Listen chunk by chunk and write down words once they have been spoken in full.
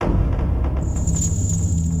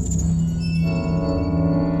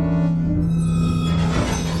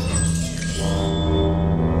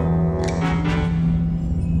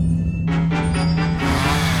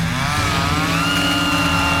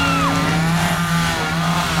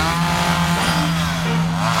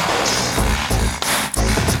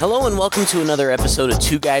Hello and welcome to another episode of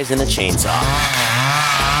Two Guys in a Chainsaw.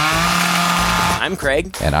 I'm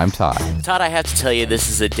Craig. And I'm Todd. Todd, I have to tell you, this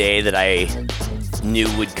is a day that I knew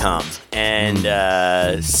would come.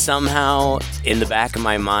 And somehow, in the back of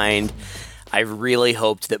my mind, I really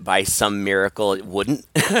hoped that by some miracle it wouldn't.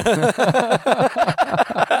 You're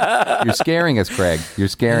scaring us, Craig. You're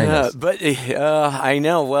scaring us. But I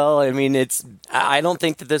know. Well, I mean, I don't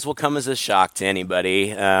think that this will come as a shock to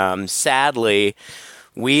anybody. Sadly,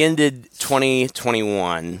 we ended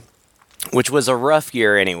 2021, which was a rough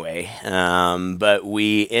year anyway. But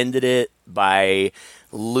we ended it by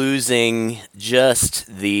losing just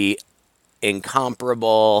the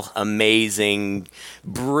incomparable, amazing,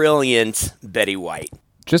 brilliant Betty White.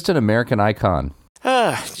 Just an American icon.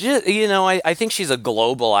 I think she's a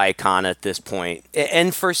global icon at this point,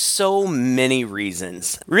 and for so many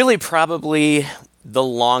reasons. Really, probably the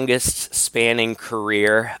longest spanning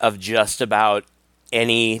career of just about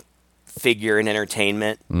any figure in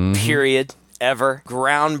entertainment, period, ever.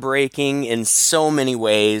 Groundbreaking in so many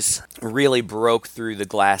ways, really broke through the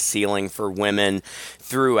glass ceiling for women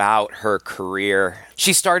throughout her career.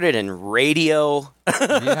 She started in radio. Then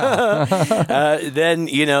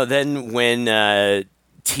when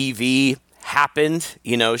TV happened,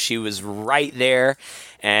 she was right there.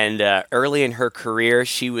 And early in her career,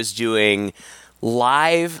 she was doing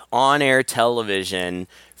live on-air television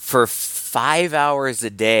for 5 hours a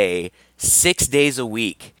day, 6 days a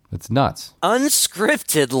week. It's nuts.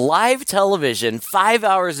 Unscripted live television, 5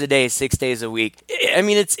 hours a day, 6 days a week. I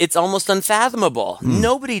mean, it's almost unfathomable.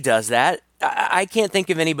 Nobody does that. I can't think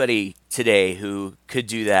of anybody today who could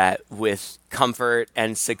do that with comfort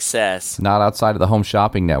and success. Not outside of the Home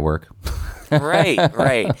Shopping Network.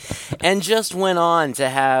 Right. And just went on to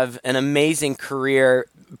have an amazing career,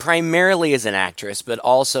 primarily as an actress, but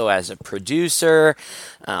also as a producer,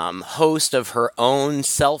 host of her own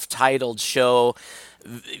self-titled show.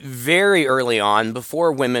 Very early on,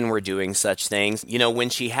 before women were doing such things, when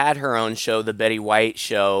she had her own show, the Betty White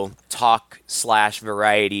Show,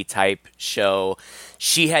 talk/variety type show,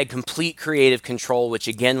 she had complete creative control, which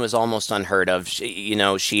again was almost unheard of.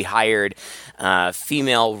 She hired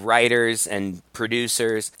female writers and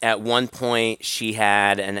producers. At one point, she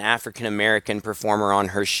had an African-American performer on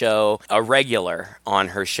her show, a regular on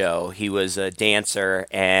her show. He was a dancer,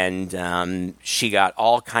 and she got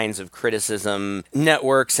all kinds of criticism.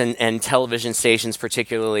 Networks and television stations,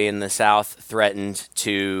 particularly in the South, threatened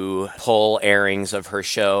to pull airings of her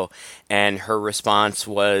show, and her response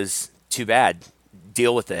was, too bad.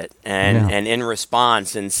 Deal with it. And in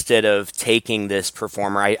response, instead of taking this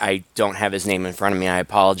performer, I don't have his name in front of me, I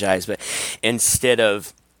apologize, but instead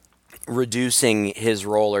of reducing his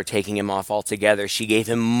role or taking him off altogether, she gave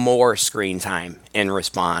him more screen time in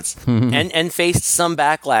response and faced some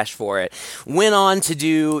backlash for it. Went on to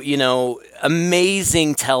do,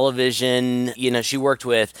 amazing television. She worked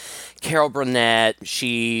with Carol Burnett.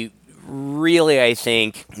 She really, I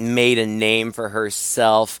think, made a name for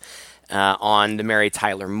herself on the Mary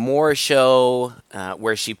Tyler Moore Show,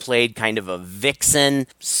 where she played kind of a vixen.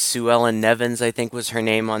 Sue Ellen Nevins, I think, was her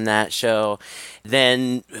name on that show.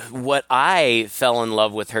 Then what I fell in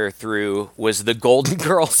love with her through was The Golden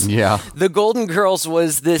Girls. Yeah. The Golden Girls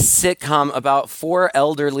was this sitcom about four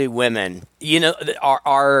elderly women.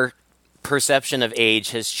 Our perception of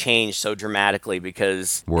age has changed so dramatically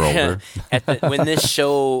because we're older. When this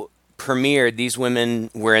show premiered, these women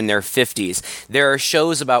were in their 50s. There are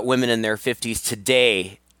shows about women in their 50s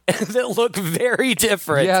today that look very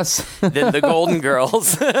different than the Golden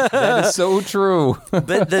Girls. That is so true.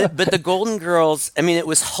 But the Golden Girls, I mean, it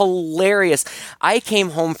was hilarious. I came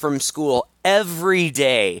home from school every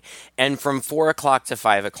day, and from 4 o'clock to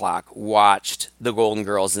 5 o'clock, watched The Golden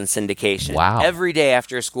Girls in syndication. Wow. Every day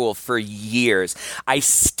after school for years. I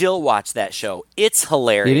still watch that show. It's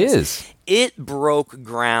hilarious. It is. It broke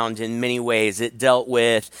ground in many ways. It dealt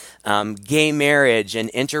with gay marriage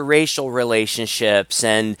and interracial relationships.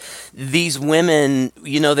 And these women,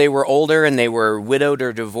 they were older and they were widowed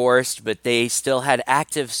or divorced, but they still had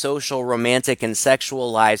active social, romantic, and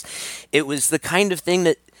sexual lives. It was the kind of thing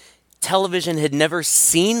that television had never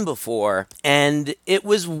seen before, and it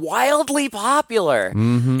was wildly popular.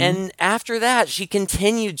 And after that, she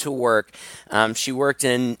continued to work. She worked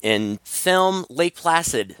in film. Lake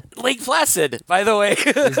Placid, by the way.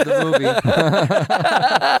 Is the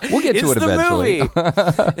movie. We'll get to it eventually.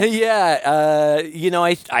 Yeah.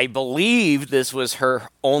 I believe this was her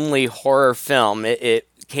only horror film. It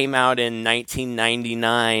came out in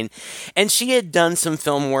 1999. And she had done some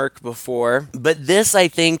film work before, but this, I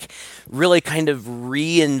think, really kind of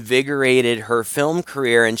reinvigorated her film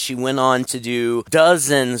career, and she went on to do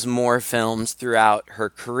dozens more films throughout her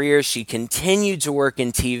career. She continued to work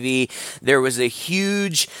in TV. There was a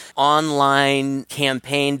huge online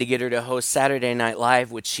campaign to get her to host Saturday Night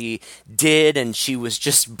Live, which she did, and she was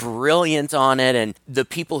just brilliant on it. And the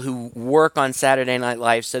people who work on Saturday Night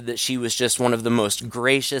Live said that she was just one of the most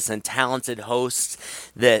gracious and talented hosts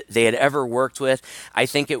that they had ever worked with. I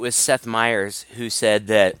think it was Seth Meyers who said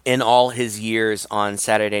that in all his years on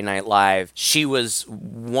Saturday Night Live, she was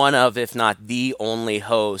one of, if not the only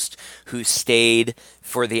host who stayed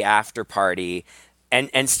for the after party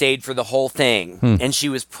and stayed for the whole thing. And she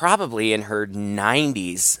was probably in her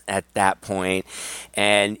 90s at that point.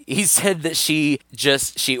 And he said that she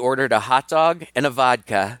ordered a hot dog and a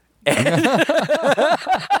vodka.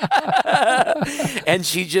 And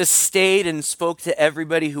she just stayed and spoke to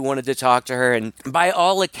everybody who wanted to talk to her. And by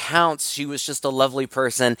all accounts, she was just a lovely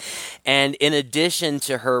person. And in addition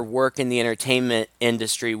to her work in the entertainment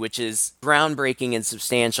industry, which is groundbreaking and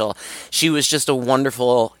substantial, she was just a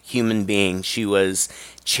wonderful human being. She was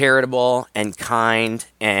charitable and kind,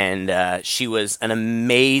 and she was an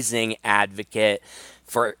amazing advocate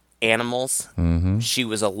for animals. She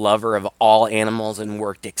was a lover of all animals and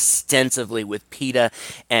worked extensively with PETA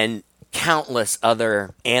and countless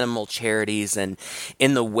other animal charities. And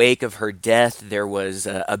in the wake of her death, there was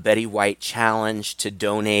a Betty White challenge to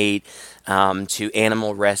donate to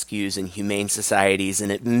animal rescues and humane societies,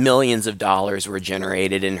 and millions of dollars were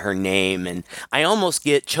generated in her name. And I almost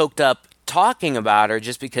get choked up talking about her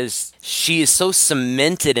just because she is so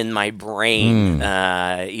cemented in my brain.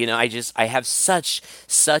 I have such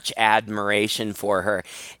admiration for her.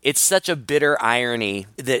 It's such a bitter irony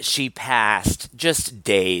that she passed just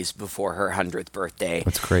days before her 100th birthday.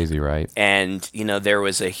 That's crazy, right? And, there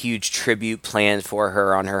was a huge tribute planned for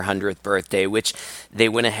her on her 100th birthday, which they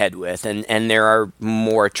went ahead with. And there are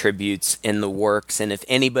more tributes in the works. And if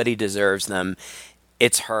anybody deserves them,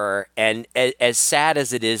 it's her. And as sad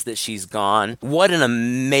as it is that she's gone, what an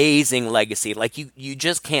amazing legacy. Like, you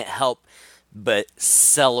just can't help but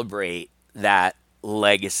celebrate that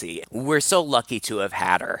legacy. We're so lucky to have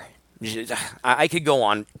had her. I could go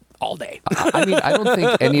on all day. I mean, I don't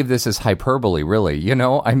think any of this is hyperbole, really.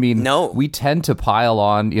 I mean, no. We tend to pile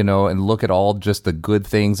on, and look at all just the good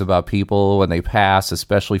things about people when they pass,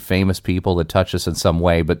 especially famous people that touch us in some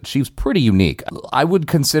way. But she's pretty unique. I would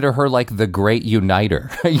consider her like the great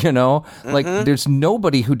uniter, Like, there's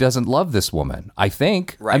nobody who doesn't love this woman, I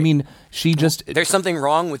think. Right. I mean, she just... There's something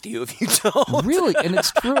wrong with you if you don't. Really, and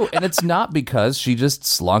it's true. And it's not because she just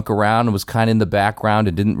slunk around and was kind of in the background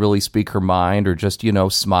and didn't really speak her mind or just,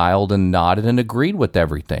 smiled and nodded and agreed with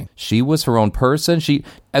everything. She was her own person. She,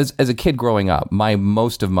 as a kid growing up,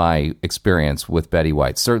 most of my experience with Betty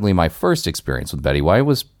White, certainly my first experience with Betty White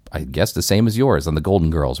was, I guess, the same as yours on the Golden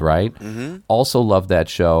Girls, right? Also loved that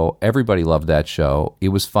show. Everybody loved that show. It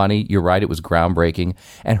was funny. You're right. It was groundbreaking.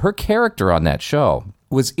 And her character on that show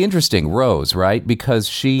was interesting, Rose, right? Because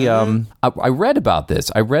she, I read about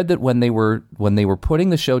this. I read that when they were putting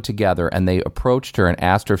the show together and they approached her and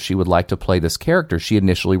asked her if she would like to play this character, she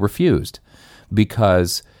initially refused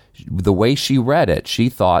because the way she read it, she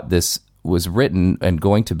thought this was written and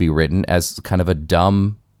going to be written as kind of a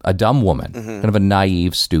dumb woman, kind of a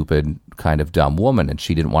naive, stupid, kind of dumb woman, and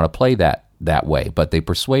she didn't want to play that way. But they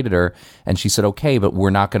persuaded her, and she said, "Okay, but we're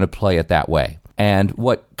not going to play it that way." And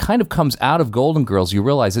what kind of comes out of Golden Girls, you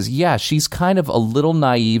realize, is, she's kind of a little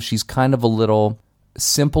naive. She's kind of a little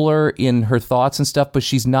simpler in her thoughts and stuff, but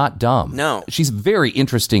she's not dumb. No. She's a very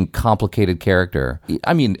interesting, complicated character.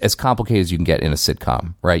 I mean, as complicated as you can get in a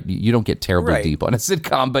sitcom, right? You don't get terribly deep on a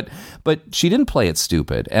sitcom, but she didn't play it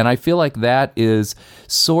stupid. And I feel like that is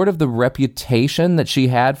sort of the reputation that she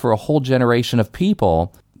had for a whole generation of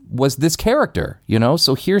people was this character,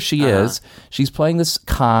 So here she is. She's playing this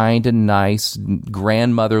kind and nice,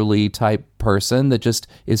 grandmotherly type person that just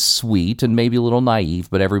is sweet and maybe a little naive,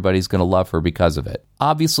 but everybody's going to love her because of it.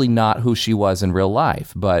 Obviously not who she was in real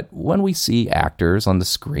life, but when we see actors on the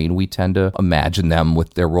screen, we tend to imagine them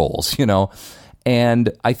with their roles,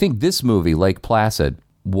 And I think this movie, Lake Placid,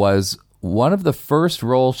 was one of the first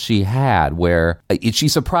roles she had where she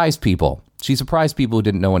surprised people. She surprised people who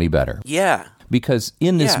didn't know any better. Yeah. Because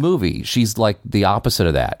in this movie, she's like the opposite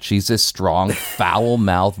of that. She's this strong,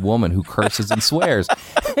 foul-mouthed woman who curses and swears.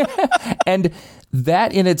 And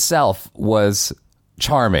that in itself was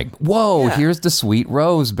charming. Whoa, here's the sweet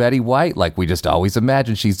Rose, Betty White. Like, we just always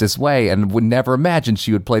imagine she's this way and would never imagine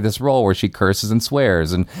she would play this role where she curses and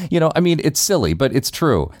swears. And, I mean, it's silly, but it's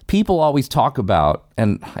true. People always talk about,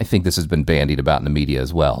 and I think this has been bandied about in the media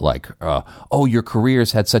as well, like, oh, your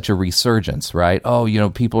career's had such a resurgence, right? Oh,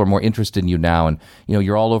 people are more interested in you now, and,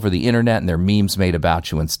 you're all over the internet and there are memes made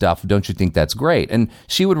about you and stuff. Don't you think that's great? And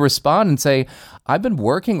she would respond and say, I've been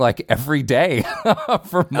working like every day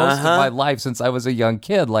for most of my life since I was a young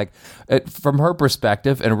kid. Like, from her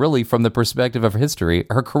perspective, and really from the perspective of history,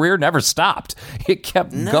 her career never stopped. It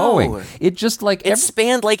kept going. It just like it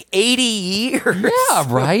spanned like 80 years. Yeah,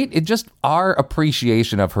 right. It just, our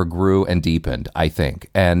appreciation of her grew and deepened, I think.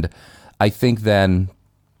 And I think then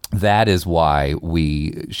that is why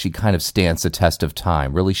she kind of stands the test of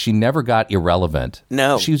time. Really, she never got irrelevant.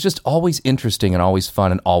 No, she was just always interesting and always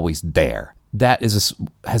fun and always there. That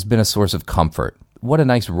has been a source of comfort. What a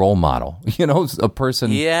nice role model, a person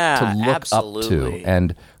to look absolutely. up to.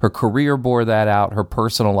 And her career bore that out. Her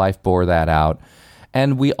personal life bore that out.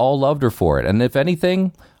 And we all loved her for it. And if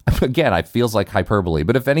anything, again, it feels like hyperbole,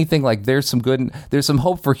 but if anything, like there's some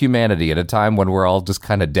hope for humanity at a time when we're all just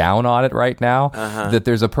kind of down on it right now, that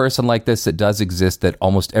there's a person like this that does exist that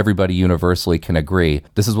almost everybody universally can agree,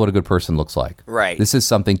 this is what a good person looks like. Right. This is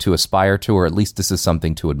something to aspire to, or at least this is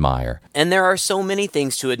something to admire. And there are so many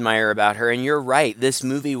things to admire about her, and you're right, this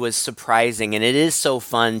movie was surprising, and it is so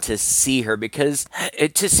fun to see her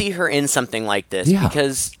in something like this,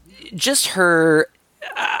 because just her...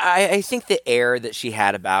 I think the air that she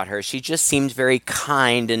had about her, she just seemed very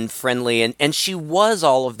kind and friendly, and she was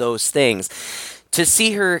all of those things. To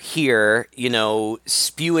see her here,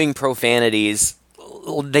 spewing profanities,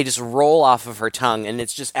 they just roll off of her tongue, and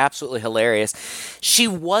it's just absolutely hilarious. She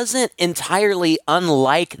wasn't entirely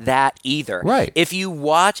unlike that either. Right. If you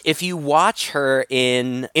watch her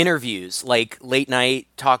in interviews, like late night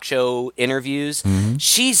talk show interviews,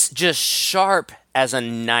 she's just sharp as a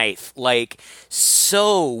knife, like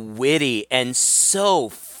so witty and so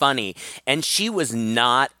funny. And she was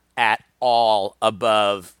not at all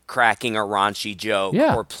above cracking a raunchy joke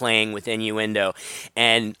or playing with innuendo.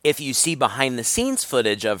 And if you see behind the scenes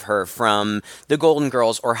footage of her from The Golden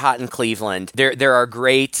Girls or Hot in Cleveland, there are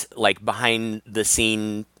great like behind the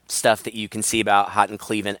scene stuff that you can see about Hot in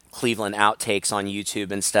Cleveland outtakes on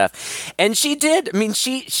YouTube and stuff. And she did. I mean,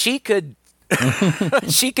 she could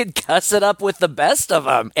she could cuss it up with the best of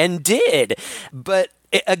them, and did. But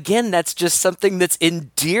again, that's just something that's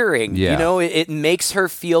endearing. Yeah. It makes her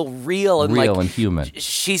feel real and and human.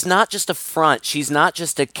 She's not just a front. She's not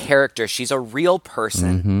just a character. She's a real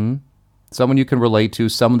person. Mm-hmm. Someone you can relate to,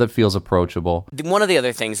 someone that feels approachable. One of the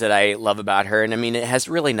other things that I love about her, and I mean, it has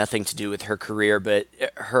really nothing to do with her career, but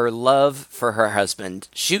her love for her husband.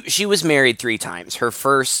 She was married 3 times. Her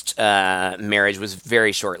first marriage was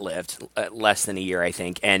very short-lived, less than a year, I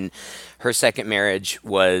think, and her second marriage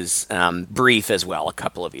was brief as well, a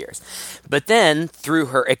couple of years. But then, through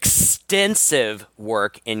her extensive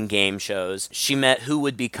work in game shows, she met who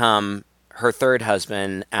would become her third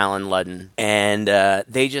husband, Alan Ludden, and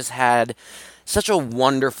they just had such a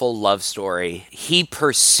wonderful love story. He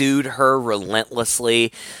pursued her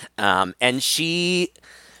relentlessly, and she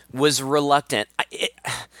was reluctant.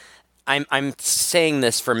 I'm saying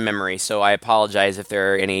this from memory, so I apologize if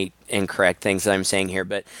there are any incorrect things that I'm saying here,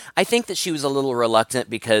 but I think that she was a little reluctant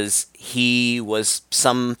because he was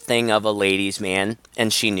something of a ladies' man,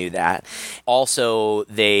 and she knew that. Also,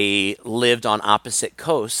 they lived on opposite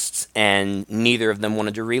coasts, and neither of them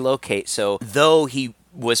wanted to relocate, so though he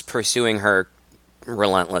was pursuing her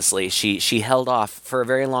relentlessly, she held off for a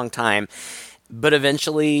very long time. But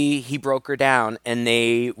eventually he broke her down and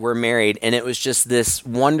they were married, and it was just this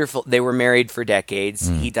wonderful, they were married for decades.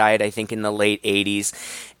 He died, I think, in the late 80s.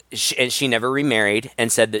 And she never remarried, and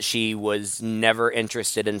said that she was never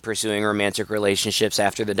interested in pursuing romantic relationships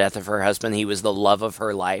after the death of her husband. He was the love of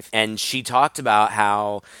her life. And she talked about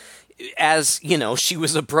how, as she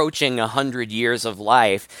was approaching 100 years of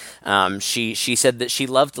life, she said that she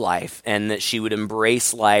loved life and that she would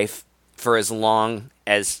embrace life for as long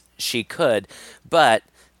as she could, but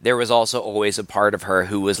there was also always a part of her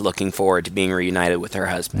who was looking forward to being reunited with her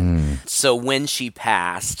husband. So when she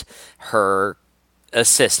passed, her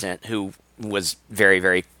assistant, who was very,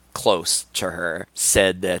 very close to her,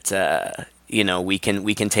 said that we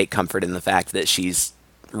can take comfort in the fact that she's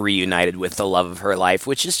reunited with the love of her life,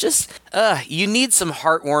 which is just you need some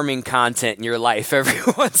heartwarming content in your life every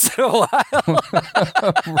once in a while.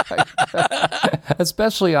 Right.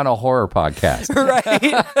 Especially on a horror podcast.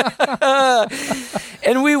 Right.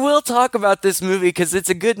 And we will will talk about this movie because it's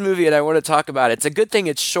a good movie and I want to talk about it. It's a good thing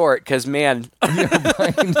it's short because, man.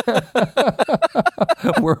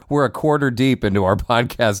 We're a quarter deep into our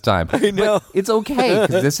podcast time. I know. But it's okay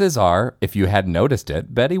because this is our, if you hadn't noticed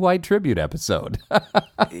it, Betty White tribute episode.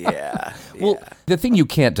 Yeah. Well, the thing you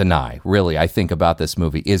can't deny, really, I think about this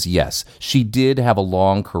movie is, yes, she did have a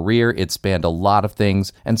long career. It spanned a lot of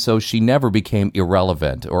things. And so she never became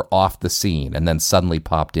irrelevant or off the scene and then suddenly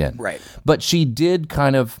popped in. Right. But she did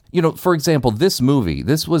kind of, for example, this movie,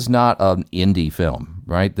 this was not an indie film,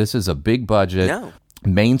 right? This is a big budget.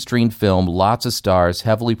 Mainstream film, lots of stars,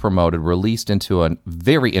 heavily promoted, released into a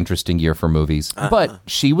very interesting year for movies. But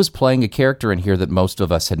she was playing a character in here that most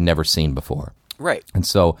of us had never seen before. Right. And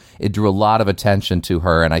so it drew a lot of attention to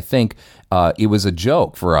her, and I think it was a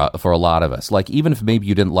joke for a lot of us. Like, even if maybe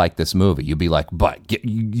you didn't like this movie, you'd be like, but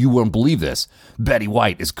you wouldn't believe this. Betty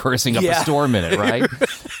White is cursing up a storm in it, right?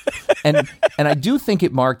 And I do think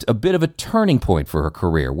it marked a bit of a turning point for her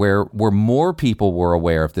career, where more people were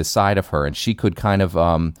aware of this side of her, and she could kind of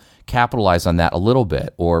capitalize on that a little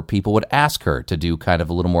bit, or people would ask her to do kind of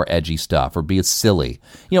a little more edgy stuff or be silly,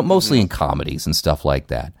 mostly in comedies and stuff like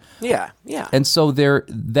that. Yeah, yeah. And so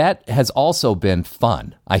that has also been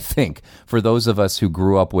fun, I think, for those of us who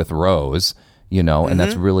grew up with Rose, and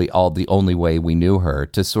that's really the only way we knew her,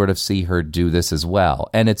 to sort of see her do this as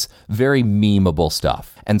well. And it's very memeable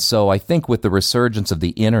stuff. And so I think with the resurgence of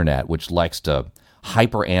the internet, which likes to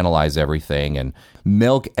hyper-analyze everything and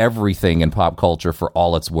milk everything in pop culture for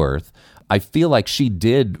all it's worth, I feel like she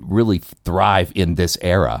did really thrive in this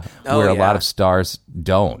era where a lot of stars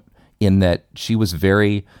don't, in that she was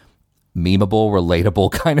very memeable,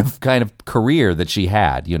 relatable kind of career that she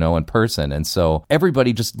had, in person. And so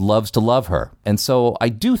everybody just loves to love her. And so I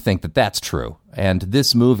do think that that's true. And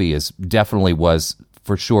this movie definitely was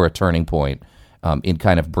for sure a turning point in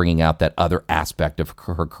kind of bringing out that other aspect of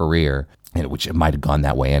her career, which it might have gone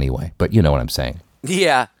that way anyway. But you know what I'm saying.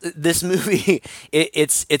 Yeah, this movie,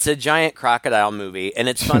 it's a giant crocodile movie, and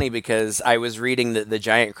it's funny because I was reading that the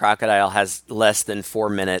giant crocodile has less than 4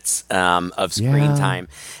 minutes of screen time.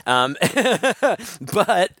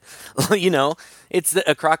 But, it's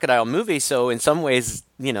a crocodile movie, so in some ways,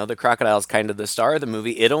 the crocodile's kind of the star of the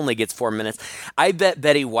movie. It only gets 4 minutes. I bet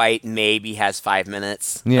Betty White maybe has 5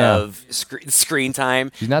 minutes of screen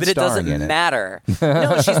time, she's not but it doesn't matter.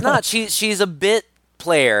 No, she's not. She's a bit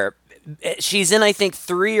player. She's in, I think,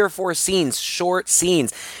 3 or 4 scenes, short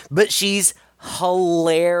scenes, but she's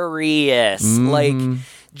hilarious. Like,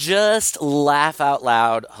 just laugh out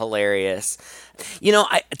loud hilarious.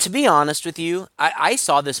 To be honest with you, I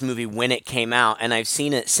saw this movie when it came out, and I've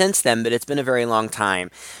seen it since then, but it's been a very long time.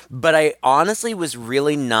 But I honestly was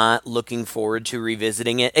really not looking forward to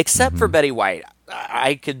revisiting it, except for Betty White.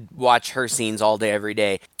 I could watch her scenes all day, every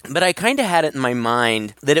day. But I kind of had it in my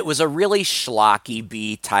mind that it was a really schlocky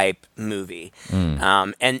B-type movie.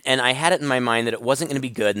 And I had it in my mind that it wasn't going to be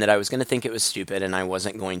good and that I was going to think it was stupid and I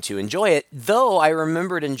wasn't going to enjoy it, though I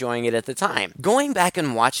remembered enjoying it at the time. Going back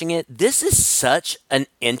and watching it, this is such an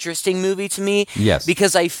interesting movie to me. Yes.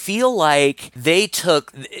 Because I feel like they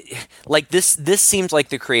took... Like, this seems like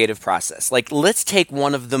the creative process. Like, let's take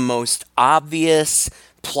one of the most obvious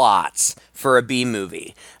plots for a B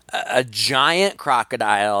movie. A giant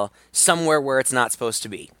crocodile somewhere where it's not supposed to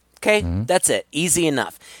be. Okay? That's it. Easy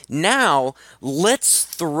enough. Now, let's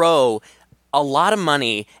throw a lot of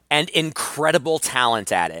money and incredible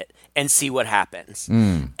talent at it and see what happens.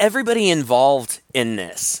 Everybody involved in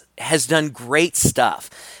this has done great stuff.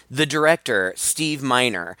 The director, Steve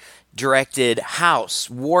Miner, directed House,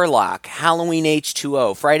 Warlock, Halloween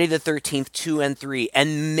H2O, Friday the 13th 2 and 3,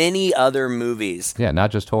 and many other movies. Yeah, not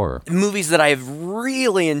just horror. Movies that I've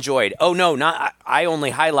really enjoyed. Oh, no, I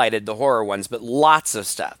only highlighted the horror ones, but lots of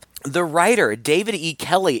stuff. The writer, David E.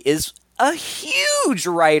 Kelly, is a huge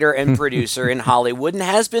writer and producer in Hollywood and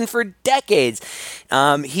has been for decades.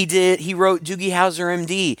 He wrote Doogie Howser,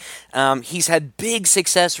 MD. He's had big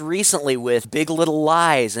success recently with Big Little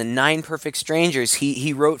Lies and Nine Perfect Strangers.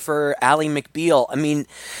 He wrote for Ally McBeal. I mean,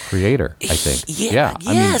 creator, I think.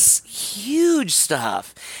 Huge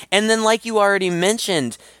stuff. And then, like you already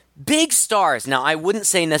mentioned, big stars. Now, I wouldn't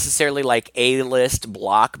say necessarily like A-list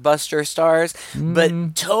blockbuster stars,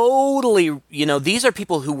 but totally, these are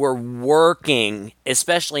people who were working,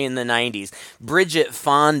 especially in the 90s. Bridget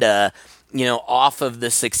Fonda, off of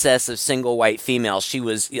the success of Single White Female, she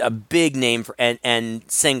was a big name for and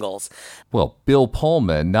singles. Well, Bill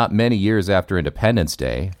Pullman, not many years after Independence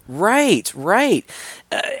Day. Right.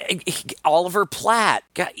 Oliver Platt.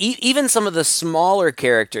 God, even some of the smaller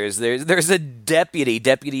characters. There's a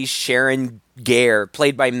Deputy Sharon Gare,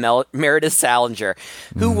 played by Meredith Salinger,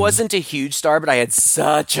 who wasn't a huge star, but I had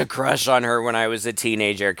such a crush on her when I was a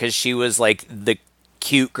teenager because she was like the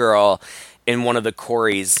cute girl in one of the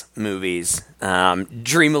Corey's movies,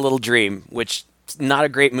 Dream a Little Dream, which is not a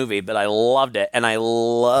great movie, but I loved it, and I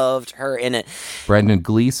loved her in it. Brendan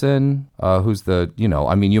Gleeson, who's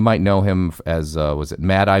you might know him as, was it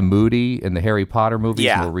Mad-Eye Moody in the Harry Potter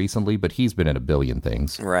movies more recently, but he's been in a billion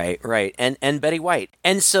things. Right. And Betty White.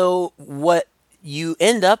 And so what you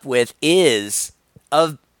end up with is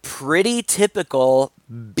a pretty typical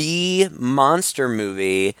B monster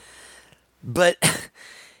movie, but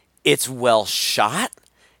it's well shot.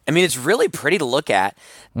 I mean, it's really pretty to look at.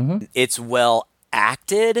 Mm-hmm. It's well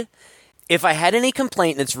acted. If I had any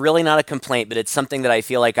complaint, and it's really not a complaint, but it's something that I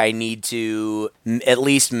feel like I need to at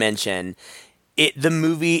least mention, the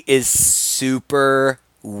movie is super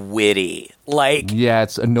witty. Yeah,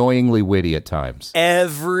 it's annoyingly witty at times.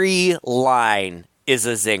 Every line is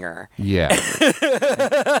a zinger. Yeah,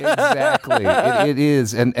 exactly. It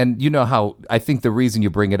is, and you know how I think the reason you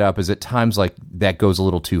bring it up is at times like that goes a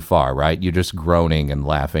little too far, right? You're just groaning and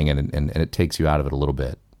laughing, and it takes you out of it a little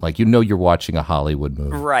bit. Like you're watching a Hollywood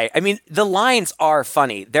movie, right? I mean, the lines are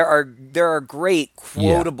funny. There are great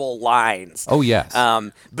quotable lines. Oh yes,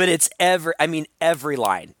 but it's every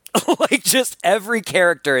line. Like, just every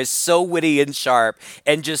character is so witty and sharp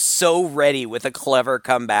and just so ready with a clever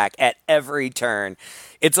comeback at every turn.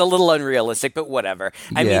 It's a little unrealistic, but whatever.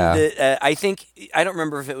 I mean, I think, I don't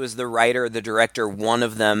remember if it was the writer or the director, one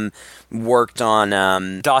of them worked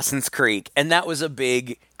on Dawson's Creek, and that was a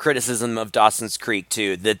big criticism of Dawson's Creek,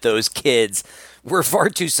 too, that those kids were far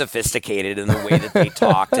too sophisticated in the way that they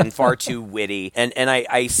talked and far too witty. And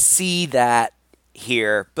I see that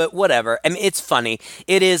here, but whatever. I mean, it's funny.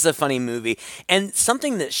 It is a funny movie. And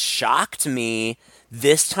something that shocked me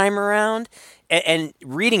this time around, and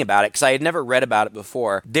reading about it, because I had never read about it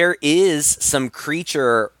before, there is some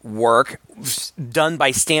creature work done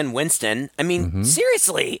by Stan Winston. I mean,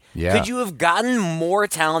 seriously, could you have gotten more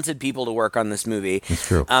talented people to work on this movie? It's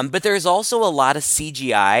true. But there's also a lot of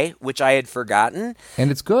CGI, which I had forgotten.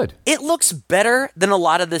 And it's good. It looks better than a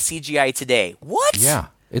lot of the CGI today. What? Yeah.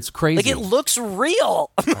 It's crazy. Like, it looks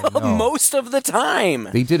real most of the time.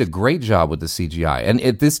 They did a great job with the CGI. And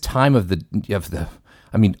at this time of the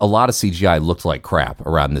I mean, a lot of CGI looked like crap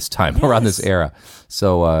around this time, around this era.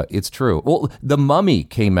 So it's true. Well, The Mummy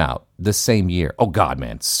came out the same year. Oh, God,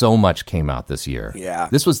 man. So much came out this year. Yeah.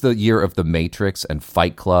 This was the year of The Matrix and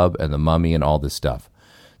Fight Club and The Mummy and all this stuff.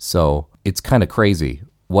 So it's kind of crazy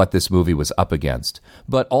what this movie was up against.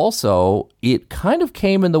 But also, it kind of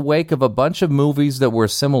came in the wake of a bunch of movies that were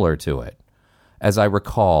similar to it. As I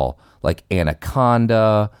recall, like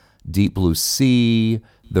Anaconda, Deep Blue Sea,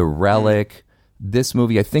 The Relic. This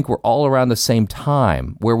movie, I think, were all around the same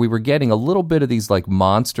time, where we were getting a little bit of these like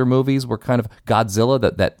monster movies. Were kind of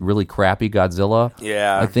Godzilla, that really crappy Godzilla.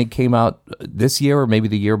 Yeah, I think came out this year or maybe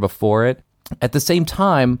the year before it. At the same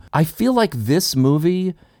time, I feel like this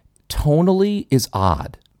movie tonally is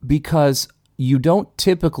odd because you don't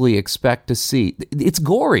typically expect to see. It's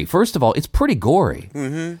gory. First of all, it's pretty gory,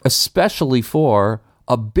 especially for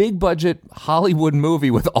a big budget Hollywood movie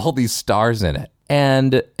with all these stars in it.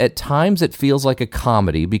 And at times it feels like a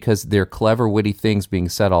comedy because they're clever, witty things being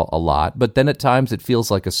said a lot. But then at times it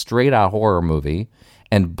feels like a straight-out horror movie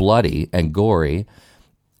and bloody and gory.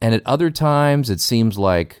 And at other times it seems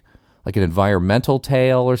like an environmental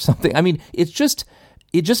tale or something. I mean, it just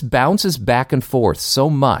bounces back and forth so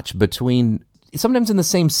much between, sometimes in the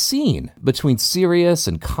same scene, between serious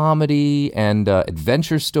and comedy and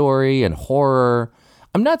adventure story and horror.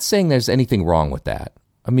 I'm not saying there's anything wrong with that.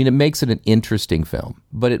 I mean, it makes it an interesting film,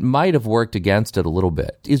 but it might have worked against it a little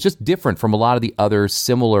bit. It's just different from a lot of the other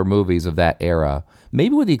similar movies of that era,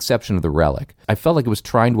 maybe with the exception of The Relic. I felt like it was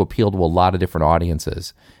trying to appeal to a lot of different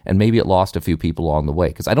audiences, and maybe it lost a few people along the way,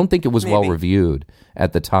 because I don't think it was well reviewed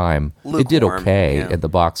at the time. Lukewarm, it did okay at the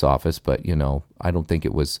box office, but, I don't think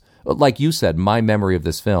it was, like you said, my memory of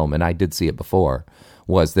this film, and I did see it before,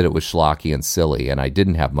 was that it was schlocky and silly, and I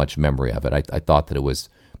didn't have much memory of it. I thought that it was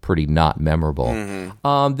pretty not memorable.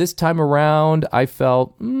 This time around, I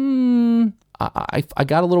felt I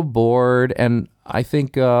got a little bored, and I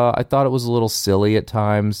think I thought it was a little silly at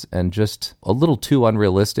times and just a little too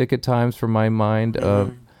unrealistic at times for my mind.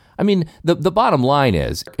 I mean, the bottom line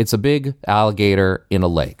is it's a big alligator in a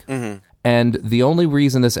lake, and the only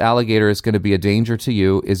reason this alligator is going to be a danger to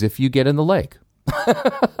you is if you get in the lake.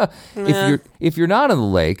 If you're not in the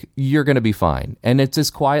lake, you're going to be fine. And it's this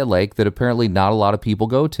quiet lake that apparently not a lot of people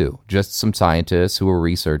go to. Just some scientists who are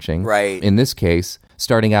researching. Right. In this case,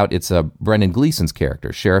 starting out, it's Brendan Gleeson's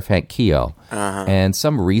character, Sheriff Hank Keogh, and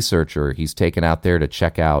some researcher he's taken out there to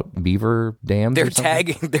check out beaver dams. They're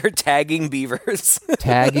tagging beavers.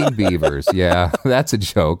 Tagging beavers, yeah, that's a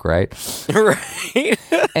joke, right? Right.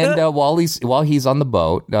 And while he's on the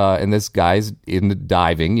boat, and this guy's in the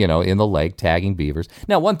diving, in the lake, tagging beavers.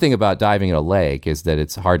 Now, one thing about diving in a lake is that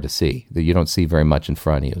it's hard to see. That you don't see very much in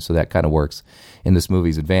front of you, so that kind of works in this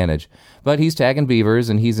movie's advantage. But he's tagging beavers,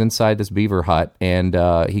 and he's inside this beaver hut, and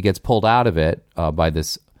he gets pulled out of it by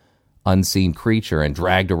this unseen creature and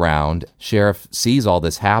dragged around. Sheriff sees all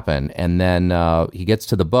this happen, and then he gets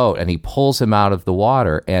to the boat, and he pulls him out of the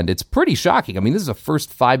water, and it's pretty shocking. I mean, this is the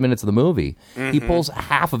first 5 minutes of the movie. He pulls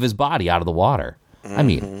half of his body out of the water. I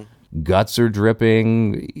mean, guts are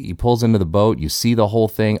dripping. He pulls into the boat. You see the whole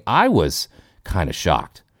thing. I was kind of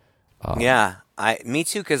shocked. Yeah, me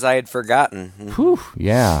too, because I had forgotten. Whew,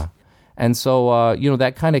 yeah. And so,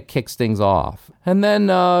 that kind of kicks things off. And then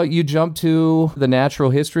you jump to the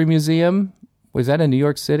Natural History Museum. Was that in New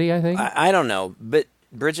York City, I think? I don't know, but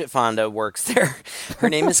Bridget Fonda works there. Her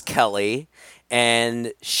name is Kelly,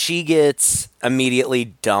 and she gets immediately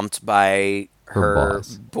dumped by her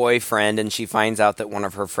boyfriend, and she finds out that one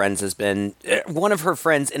of her friends in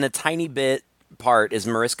a tiny bit part is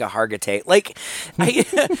Mariska Hargitay. Like,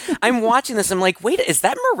 I'm watching this, I'm like, wait, is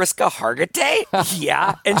that Mariska Hargitay?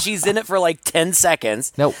 Yeah, and she's in it for like 10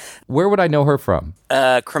 seconds. Now, where would I know her from?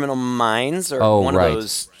 Criminal Minds, or one of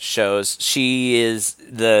those shows. She is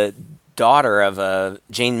the daughter of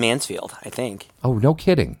Jane Mansfield, I think. Oh, no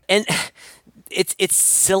kidding. And it's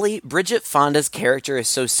silly. Bridget Fonda's character is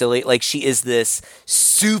so silly. Like, she is this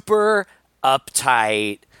super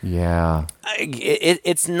uptight. Yeah.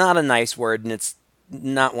 It's not a nice word, and it's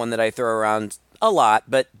not one that I throw around a lot,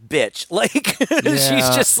 but bitch. Like, she's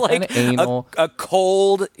just like a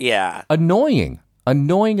cold, Annoying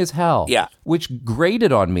as hell. Yeah. Which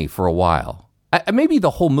grated on me for a while. Maybe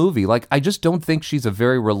the whole movie. Like, I just don't think she's a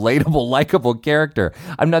very relatable, likable character.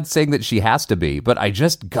 I'm not saying that she has to be, but I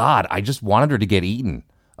just wanted her to get eaten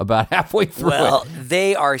about halfway through it. Well,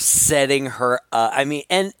 they are setting her up. I mean,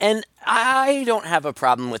 and I don't have a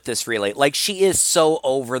problem with this really. Like, she is so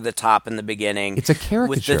over the top in the beginning. It's a caricature.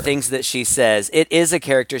 With the things that she says. It is a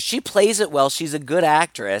character. She plays it well. She's a good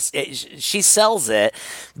actress. She sells it.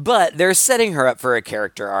 But they're setting her up for a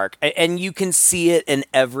character arc. And you can see it in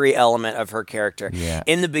every element of her character. Yeah.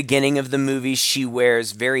 In the beginning of the movie, she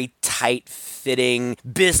wears very tight-fitting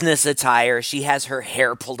business attire. She has her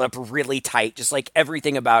hair pulled up really tight. Just like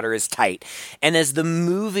everything about her is tight. And as the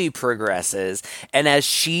movie progresses, and as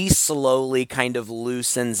she slowly kind of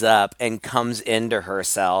loosens up and comes into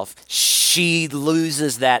herself, she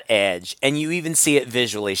loses that edge. And you even see it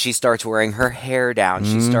visually. She starts wearing her hair down.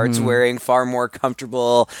 She starts wearing far more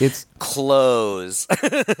comfortable clothes.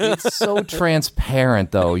 It's so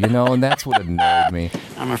transparent, though, and that's what annoyed me.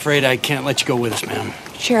 I'm afraid I can't let you go with us, ma'am.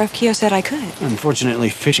 Sheriff Keogh said I could. Unfortunately,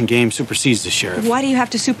 Fish and Game supersedes the sheriff. Why do you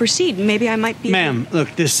have to supersede? Maybe I might be... Ma'am,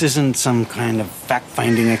 look, this isn't some kind of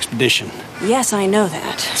fact-finding expedition. Yes, I know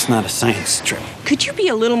that. It's not a science trip. Could you be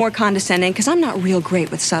a little more condescending? Because I'm not real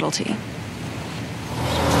great with subtlety.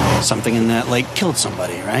 Something in that lake killed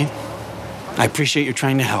somebody, right? I appreciate you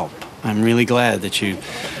trying to help. I'm really glad that you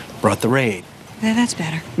brought the raid. Yeah, that's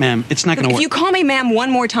better. Ma'am, it's not going to work. If you call me ma'am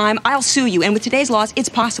one more time, I'll sue you. And with today's laws, it's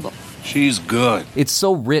possible. She's good. It's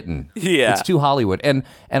so written. Yeah. It's too Hollywood. And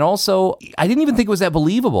also, I didn't even think it was that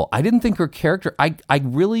believable. I didn't think her character... I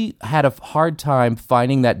really had a hard time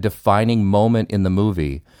finding that defining moment in the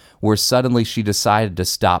movie where suddenly she decided to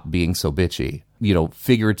stop being so bitchy.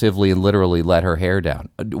 Figuratively and literally let her hair down.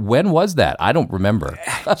 When was that? I don't remember.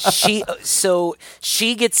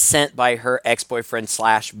 She gets sent by her ex-boyfriend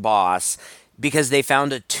 / boss because they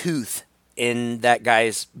found a tooth in that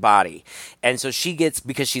guy's body. And so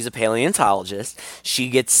because she's a paleontologist, she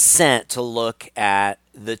gets sent to look at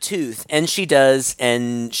the tooth. And she does,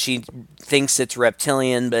 and she thinks it's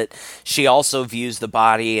reptilian, but she also views the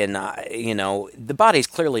body, and, the body's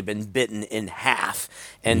clearly been bitten in half.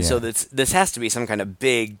 And so this has to be some kind of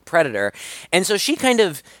big predator. And so she kind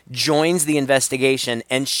of joins the investigation,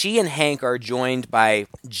 and she and Hank are joined by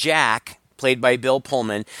Jack, played by Bill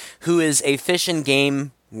Pullman, who is a fish and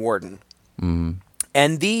game warden. Mm-hmm.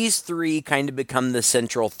 And these three kind of become the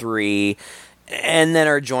central three, and then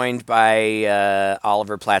are joined by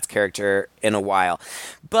Oliver Platt's character in a while.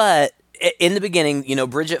 But in the beginning,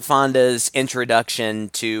 Bridget Fonda's introduction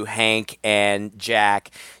to Hank and Jack,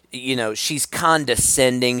 she's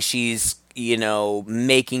condescending. She's,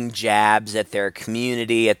 making jabs at their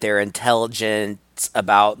community, at their intelligence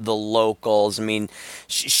about the locals. I mean,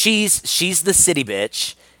 she's the city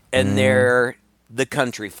bitch, and they're the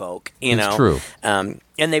country folk, you It's know. true. And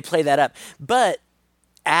they play that up. But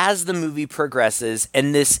as the movie progresses,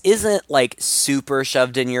 and this isn't like super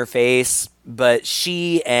shoved in your face, but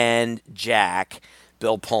she and Jack,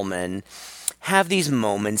 Bill Pullman, have these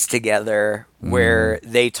moments together where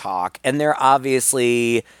they talk, and they're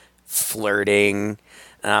obviously flirting.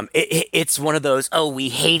 It's one of those, oh, we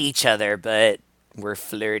hate each other, but we're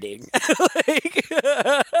flirting. Like,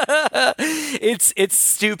 it's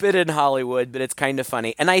stupid in Hollywood, but it's kind of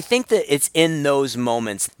funny. And I think that it's in those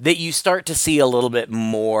moments that you start to see a little bit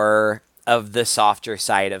more of the softer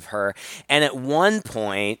side of her. And at one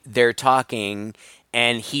point, they're talking,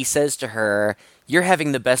 and he says to her, "You're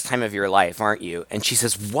having the best time of your life, aren't you?" And she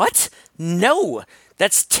says, "What? No,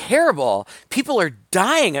 that's terrible. People are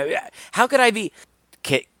dying. How could I be?"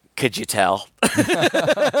 Could you tell?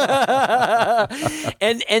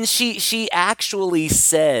 and she actually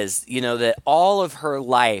says, you know, that all of her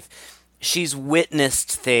life she's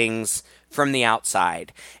witnessed things from the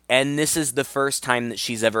outside, and this is the first time that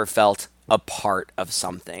she's ever felt a part of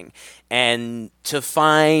something. And to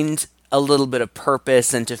find a little bit of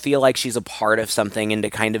purpose and to feel like she's a part of something and to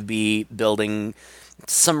kind of be building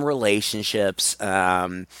some relationships,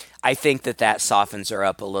 I think that softens her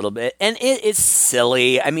up a little bit. And it's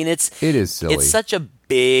silly. I mean, it is silly. It's such a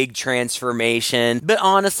big transformation. But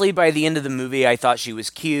honestly, by the end of the movie, I thought she was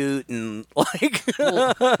cute and like.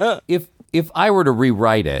 Well, if I were to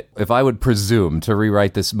rewrite it, if I would presume to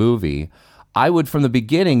rewrite this movie, I would from the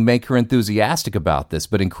beginning make her enthusiastic about this,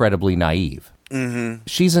 but incredibly naive. Mm-hmm.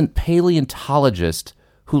 She's a paleontologist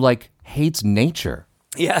who like hates nature.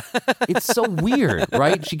 Yeah. It's so weird,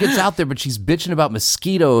 right? She gets out there, but she's bitching about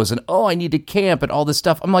mosquitoes and, oh, I need to camp and all this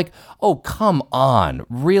stuff. I'm like, oh, come on.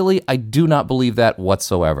 Really? I do not believe that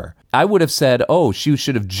whatsoever. I would have said, oh, she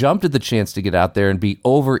should have jumped at the chance to get out there and be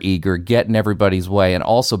overeager, get in everybody's way, and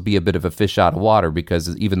also be a bit of a fish out of water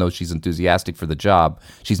because even though she's enthusiastic for the job,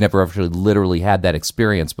 she's never actually literally had that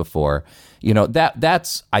experience before. You know,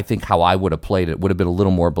 that's, I think, how I would have played it. Would have been a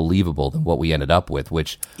little more believable than what we ended up with,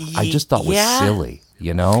 which I just thought was silly.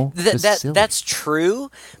 You know? That's true,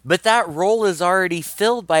 but that role is already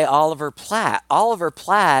filled by Oliver Platt. Oliver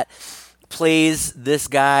Platt plays this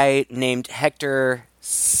guy named Hector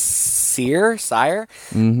Sire.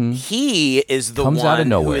 Mm-hmm. He is the one out of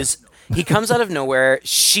nowhere. who is. He comes out of nowhere.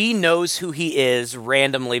 She knows who he is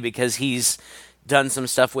randomly because he's done some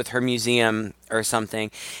stuff with her museum or something.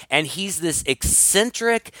 And he's this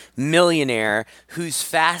eccentric millionaire who's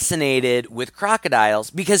fascinated with crocodiles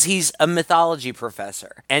because he's a mythology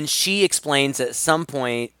professor. And she explains at some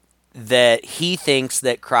point that he thinks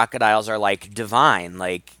that crocodiles are like divine,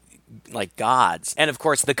 like gods. And of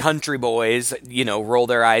course the country boys, you know, roll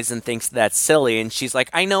their eyes and thinks that's silly. And she's like,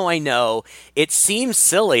 I know, it seems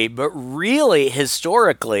silly, but really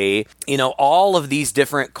historically, you know, all of these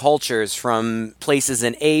different cultures from places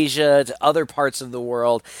in Asia to other parts of the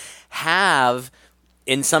world have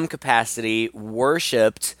in some capacity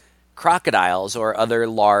worshipped crocodiles or other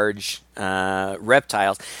large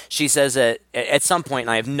reptiles. She says that at some point,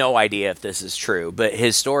 and I have no idea if this is true, but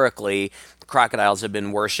historically crocodiles have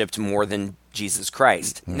been worshipped more than Jesus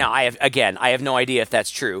Christ. Mm. Now, I have no idea if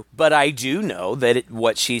that's true, but I do know that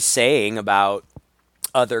what she's saying about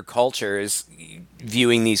other cultures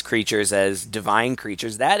viewing these creatures as divine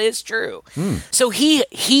creatures, that is true. Mm. So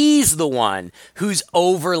he's the one who's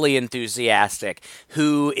overly enthusiastic,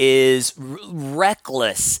 who is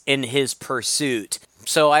reckless in his pursuit.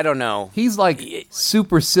 So I don't know. He's like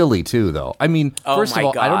super silly too, though. I mean, first of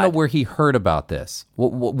all, God. I don't know where he heard about this.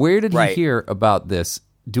 Where did he hear about this?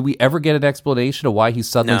 Do we ever get an explanation of why he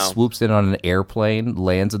suddenly swoops in on an airplane,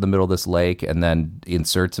 lands in the middle of this lake, and then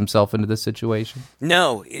inserts himself into this situation?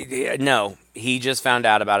 No. He just found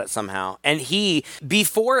out about it somehow. And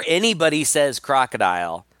before anybody says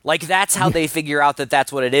crocodile, like, that's how they figure out that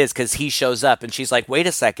that's what it is, because he shows up, and she's like, wait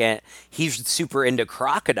a second, he's super into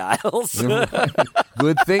crocodiles.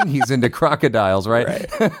 Good thing he's into crocodiles, right?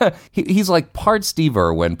 He's like part Steve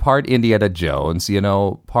Irwin, part Indiana Jones, you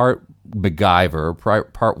know, part MacGyver,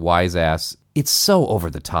 part wise-ass. It's so over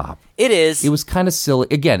the top. It is. It was kind of silly.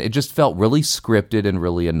 Again, it just felt really scripted and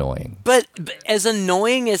really annoying. But as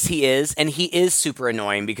annoying as he is, and he is super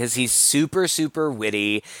annoying because he's super, super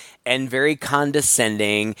witty and very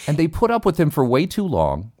condescending. And they put up with him for way too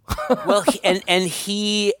long. Well,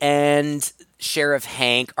 he and Sheriff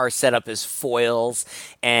Hank are set up as foils,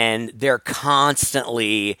 and they're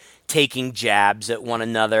constantly taking jabs at one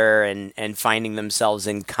another and finding themselves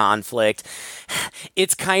in conflict.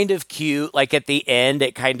 It's kind of cute. Like at the end,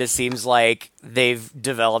 it kind of seems like they've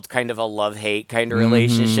developed kind of a love-hate kind of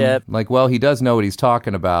relationship. Like, well, he does know what he's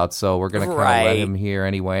talking about, so we're going to kind of let Right. him hear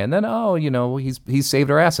anyway. And then, he's saved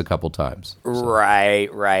our ass a couple times. So.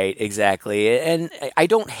 Right, exactly. And I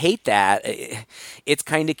don't hate that. It's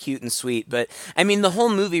kind of cute and sweet. But, I mean, the whole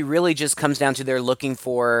movie really just comes down to they're looking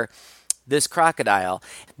for this crocodile.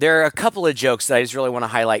 There are a couple of jokes that I just really want to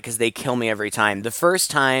highlight because they kill me every time. The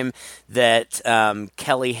first time that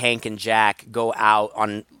Kelly, Hank, and Jack go out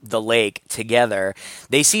on the lake together,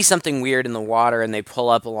 they see something weird in the water and they pull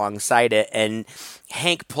up alongside it, and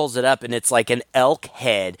Hank pulls it up and it's like an elk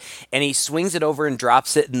head, and he swings it over and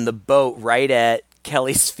drops it in the boat right at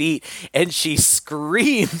Kelly's feet, and she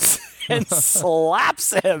screams and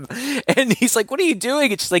slaps him. And he's like, "What are you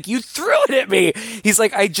doing?" And she's like, "You threw it at me." He's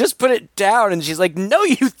like, "I just put it down." And she's like, "No,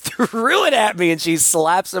 you threw it at me." And she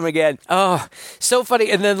slaps him again. Oh, so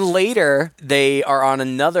funny. And then later, they are on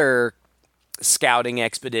another scouting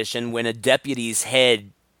expedition when a deputy's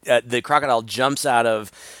head, the crocodile jumps out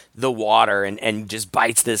of the water and just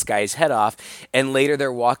bites this guy's head off. And later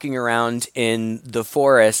they're walking around in the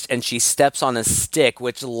forest and she steps on a stick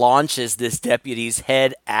which launches this deputy's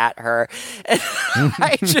head at her. And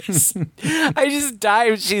I just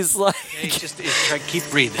died. She's like, Just try keep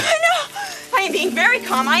breathing. I know. I am being very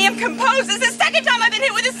calm. I am composed. This is the second time I've been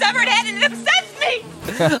hit with a severed head, and it upsets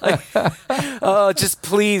me. oh, just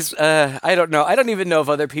please. I don't know. I don't even know if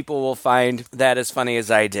other people will find that as funny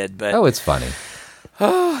as I did, but Oh, it's funny.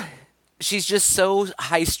 she's just so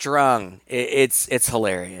high strung. It's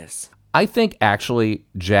hilarious. I think actually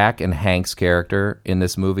Jack and Hank's character in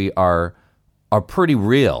this movie are pretty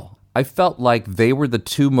real. I felt like they were the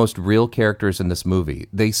two most real characters in this movie.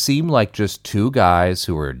 They seem like just two guys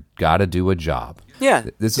who are got to do a job. Yeah,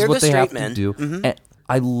 This is they're what the they have straight men. to do. And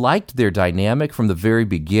I liked their dynamic from the very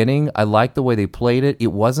beginning. I liked the way they played it.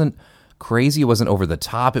 It wasn't crazy. It wasn't over the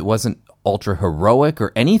top. It wasn't ultra heroic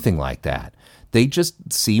or anything like that. They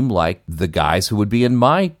just seem like the guys who would be in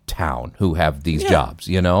my town who have these jobs,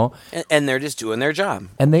 you know? And they're just doing their job.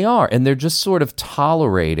 And they are. And they're just sort of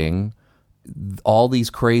tolerating all these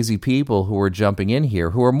crazy people who are jumping in here,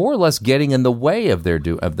 who are more or less getting in the way of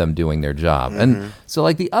them doing their job. And so,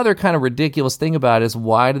 like, the other kind of ridiculous thing about it is,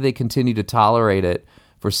 why do they continue to tolerate it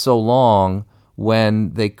for so long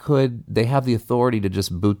when they have the authority to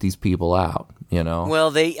just boot these people out? You know?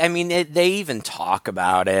 Well, they even talk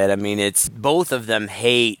about it. I mean, it's both of them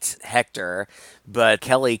hate Hector, but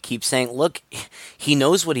Kelly keeps saying, "Look, he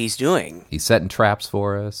knows what he's doing. He's setting traps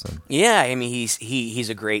for us." And Yeah, I mean, he's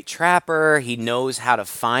a great trapper. He knows how to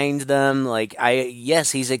find them. Like,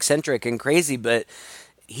 yes, he's eccentric and crazy, but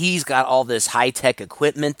he's got all this high-tech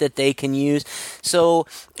equipment that they can use. So,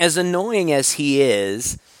 as annoying as he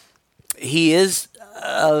is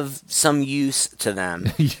of some use to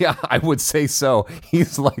them. yeah, I would say so.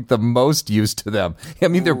 He's like the most used to them. I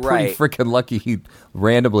mean, they're pretty Right. freaking lucky he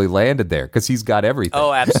randomly landed there because he's got everything.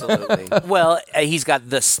 Oh, absolutely. Well, he's got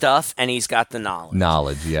the stuff and he's got the knowledge.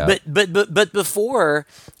 Knowledge, yeah. But before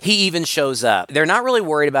he even shows up, they're not really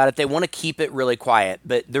worried about it. They want to keep it really quiet.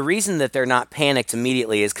 But the reason that they're not panicked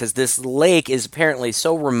immediately is because this lake is apparently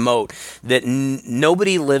so remote that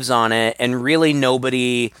nobody lives on it, and really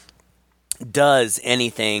nobody does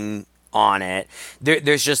anything on it.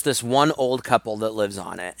 There's just this one old couple that lives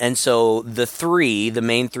on it. And so the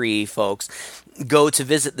main three folks, go to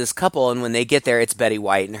visit this couple, and when they get there, it's Betty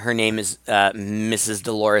White, and her name is Mrs.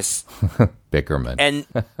 Dolores Bickerman. And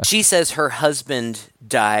she says her husband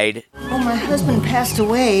died. Oh, my husband passed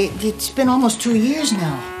away. It's been almost 2 years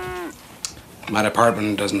now. My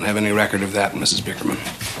department doesn't have any record of that, Mrs. Bickerman.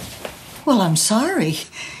 Well, I'm sorry.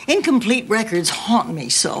 Incomplete records haunt me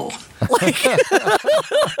so.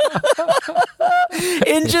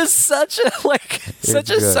 In just such a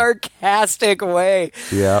good. sarcastic way.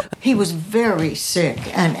 yeah. He was very sick,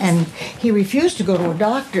 and he refused to go to a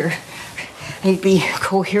doctor. He'd be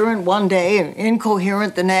coherent one day and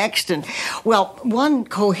incoherent the next. And, well, one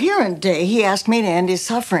coherent day, he asked me to end his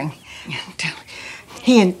suffering.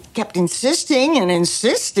 He kept insisting,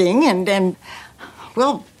 and then,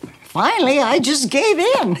 well, finally, I just gave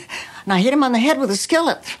in. And I hit him on the head with a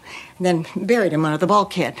skillet, and then buried him under the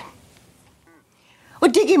bulkhead. Well,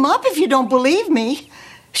 dig him up if you don't believe me,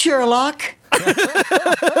 Sherlock.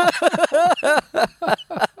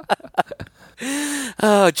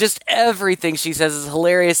 Oh, just everything she says is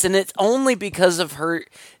hilarious, and it's only because of her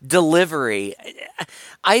delivery.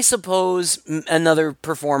 I suppose another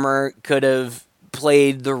performer could have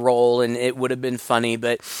played the role and it would have been funny,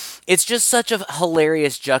 but it's just such a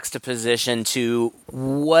hilarious juxtaposition to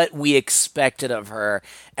what we expected of her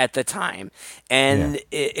at the time. And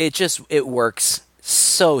it works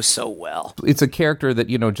so well. It's a character that,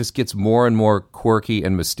 just gets more and more quirky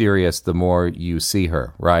and mysterious the more you see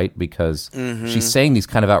her, right? Because she's saying these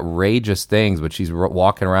kind of outrageous things, but she's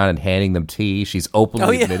walking around and handing them tea. She's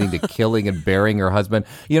openly admitting to killing and burying her husband.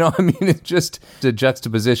 It's just a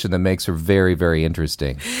juxtaposition that makes her very, very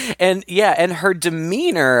interesting. And her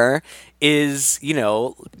demeanor is,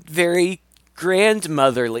 very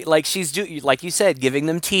grandmotherly, like she's like you said, giving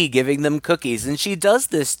them tea, giving them cookies, and she does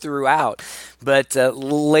this throughout. But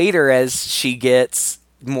later, as she gets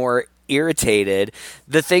more irritated,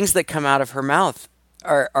 the things that come out of her mouth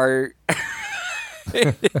are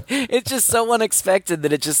it's just so unexpected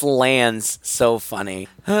that it just lands so funny.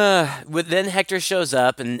 But then Hector shows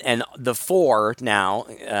up, and the four now,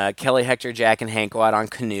 Kelly, Hector, Jack, and Hank, go out on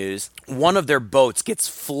canoes. One of their boats gets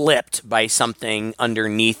flipped by something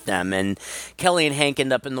underneath them, and Kelly and Hank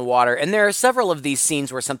end up in the water. And there are several of these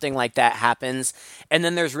scenes where something like that happens, and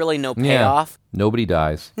then there's really no payoff. Yeah, nobody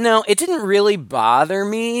dies. No, it didn't really bother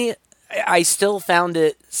me. I still found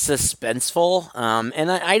it suspenseful,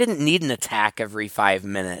 and I didn't need an attack every 5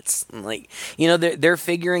 minutes. Like, they're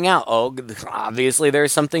figuring out, obviously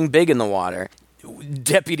there's something big in the water.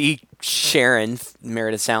 Deputy Sharon,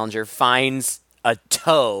 Meredith Salinger, finds a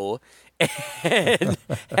toe, and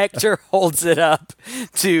Hector holds it up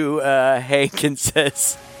to Hank and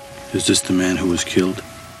says, "Is this the man who was killed?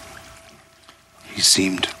 He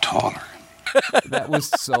seemed taller." That was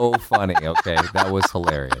so funny, okay? That was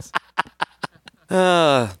hilarious.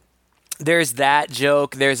 There's that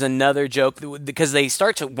joke. There's another joke because they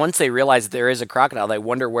start to, once they realize there is a crocodile, they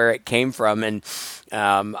wonder where it came from. And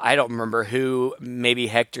I don't remember who, maybe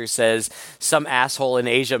Hector says some asshole in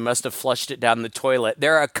Asia must have flushed it down the toilet.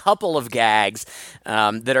 There are a couple of gags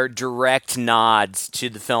that are direct nods to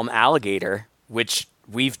the film Alligator, which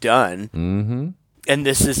we've done. Mm-hmm. And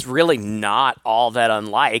this is really not all that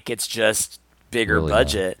unlike. It's just bigger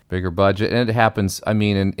budget. Bigger budget. And it happens,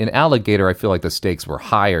 in Alligator, I feel like the stakes were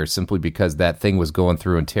higher simply because that thing was going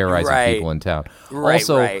through and terrorizing people in town.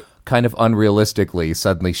 Also, kind of unrealistically,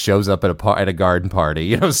 suddenly shows up at a garden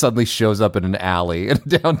party, suddenly shows up in an alley in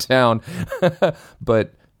downtown.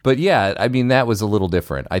 But yeah, that was a little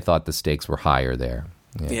different. I thought the stakes were higher there.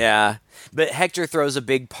 Yeah. But Hector throws a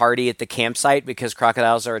big party at the campsite because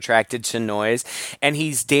crocodiles are attracted to noise, and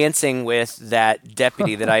he's dancing with that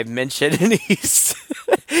deputy that I've mentioned, and he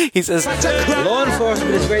says, "Law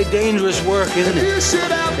enforcement is very dangerous work, isn't it?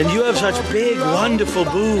 And you have such big, wonderful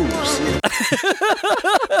boobs."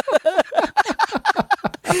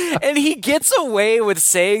 And he gets away with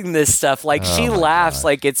saying this stuff. Like, she laughs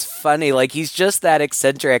like it's funny. Like, he's just that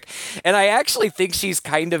eccentric. And I actually think she's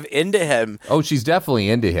kind of into him. Oh, she's definitely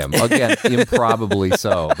into him. Again, improbably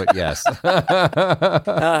so, but yes.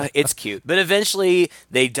 It's cute. But eventually,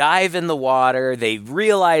 they dive in the water. They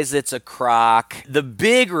realize it's a croc. The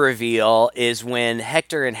big reveal is when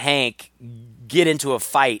Hector and Hank get into a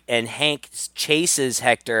fight, and Hank chases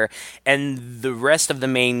Hector, and the rest of the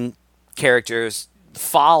main characters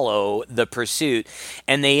follow the pursuit,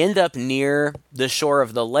 and they end up near the shore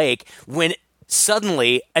of the lake when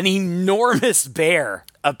suddenly an enormous bear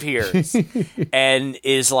appears and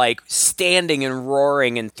is like standing and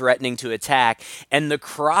roaring and threatening to attack, and the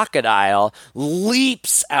crocodile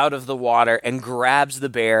leaps out of the water and grabs the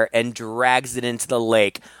bear and drags it into the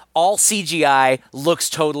lake. All CGI, looks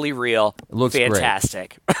totally real. Looks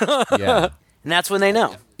fantastic. Yeah. And that's when they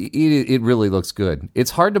know. It really looks good.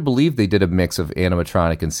 It's hard to believe they did a mix of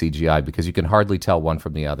animatronic and CGI because you can hardly tell one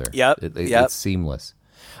from the other. Yep. It's seamless.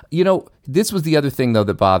 This was the other thing, though,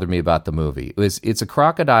 that bothered me about the movie. It's a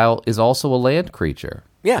crocodile is also a land creature.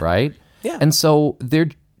 Yeah. Right? Yeah. And so there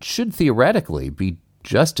should theoretically be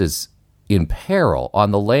just as in peril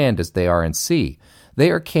on the land as they are in sea.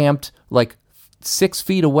 They are camped like 6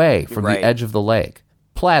 feet away from the edge of the lake.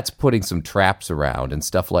 Platt's putting some traps around and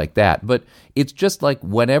stuff like that, but it's just like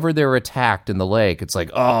whenever they're attacked in the lake, it's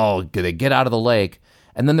like, oh, they get out of the lake,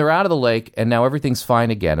 and then they're out of the lake, and now everything's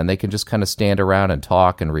fine again, and they can just kind of stand around and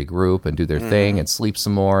talk and regroup and do their thing and sleep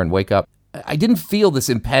some more and wake up. I didn't feel this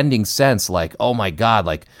impending sense like, oh my God,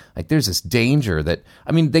 like there's this danger that,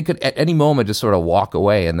 they could at any moment just sort of walk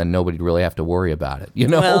away and then nobody'd really have to worry about it,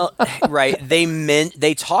 Well, right.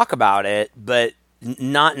 They talk about it, but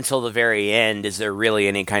not until the very end is there really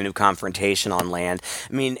any kind of confrontation on land.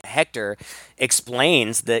 Hector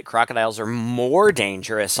explains that crocodiles are more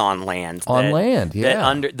dangerous on land.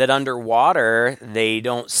 That underwater they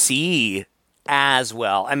don't see as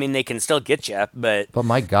well. I mean, they can still get you, but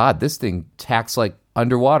my God, this thing tacks like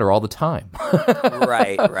underwater all the time.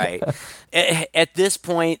 right. At this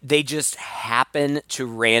point, they just happen to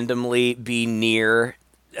randomly be near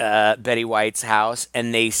Betty White's house,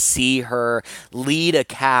 and they see her lead a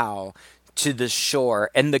cow to the shore,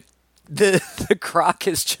 and the croc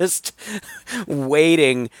is just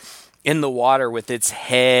waiting in the water with its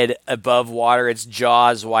head above water, its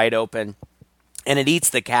jaws wide open, and it eats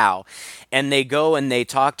the cow. And they go and they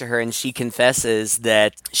talk to her, and she confesses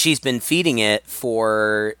that she's been feeding it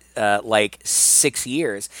for like 6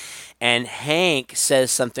 years. And Hank says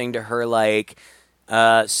something to her like,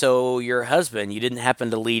 so your husband, you didn't happen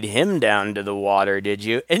to lead him down to the water, did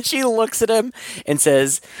you? And she looks at him and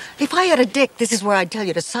says, If I had a dick, this is where I'd tell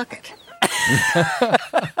you to suck it.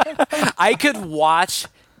 I could watch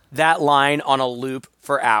that line on a loop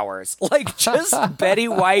for hours. Like, just Betty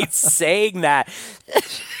White saying that.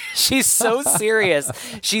 She's so serious.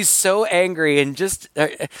 She's so angry, and just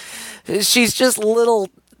she's just little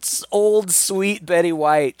old sweet Betty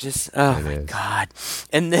White. Just my God.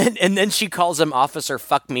 And then she calls him Officer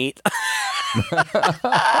Fuckmeat.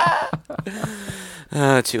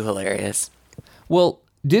 Too hilarious. Well,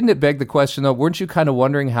 didn't it beg the question, though? Weren't you kind of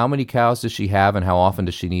wondering how many cows does she have and how often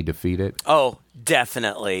does she need to feed it? Oh,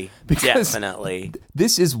 definitely. Definitely.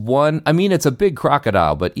 This is one, I mean, it's a big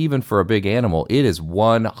crocodile, but even for a big animal, it is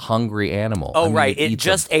one hungry animal. Oh, I mean, right. It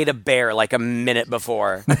just ate a bear like a minute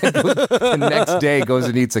before. The next day goes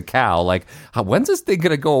and eats a cow. Like, when's this thing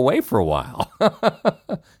going to go away for a while?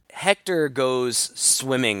 Hector goes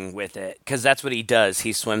swimming with it, because that's what he does.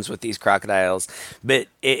 He swims with these crocodiles, but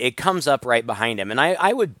it comes up right behind him. And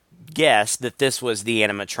I would guess that this was the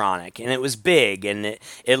animatronic, and it was big, and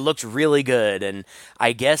it looked really good. And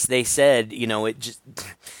I guess they said, it just...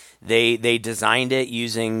 They designed it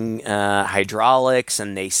using hydraulics,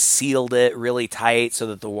 and they sealed it really tight so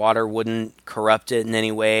that the water wouldn't corrupt it in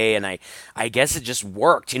any way. And I guess it just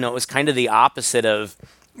worked. It was kind of the opposite of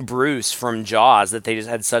Bruce from Jaws that they just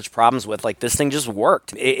had such problems with. Like, this thing just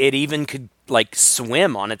worked. It even could like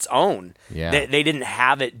swim on its own. Yeah. They didn't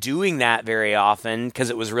have it doing that very often because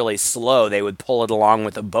it was really slow. They would pull it along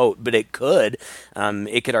with a boat, but it could.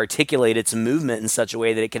 It could articulate its movement in such a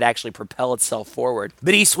way that it could actually propel itself forward.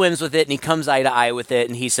 But he swims with it, and he comes eye to eye with it,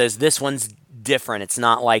 and he says, this one's different. It's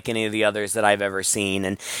not like any of the others that I've ever seen.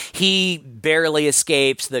 And he barely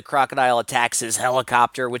escapes. The crocodile attacks his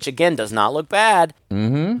helicopter, which again does not look bad.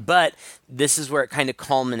 Mm-hmm. But this is where it kind of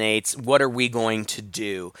culminates. What are we going to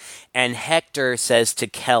do? And Hector says to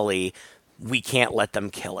Kelly, we can't let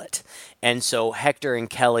them kill it. And so Hector and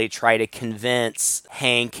Kelly try to convince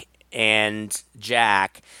Hank and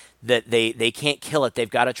Jack that they can't kill it. They've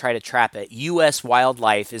got to try to trap it. U.S.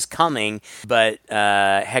 wildlife is coming, but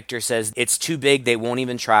Hector says it's too big. They won't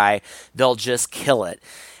even try. They'll just kill it.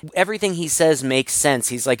 Everything he says makes sense.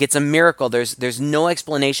 He's like, it's a miracle. There's no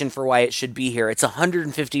explanation for why it should be here. It's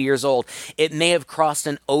 150 years old. It may have crossed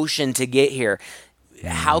an ocean to get here.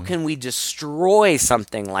 How can we destroy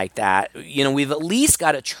something like that? We've at least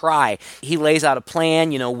got to try. He lays out a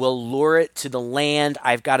plan. We'll lure it to the land.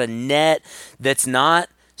 I've got a net that's not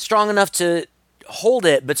strong enough to hold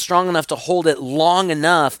it, but strong enough to hold it long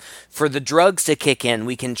enough for the drugs to kick in.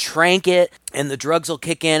 We can trank it, and the drugs will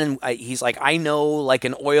kick in. And he's like, I know like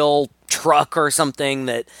an oil truck or something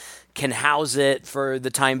that can house it for the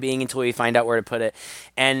time being until we find out where to put it.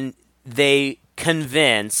 And they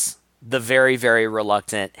convince the very, very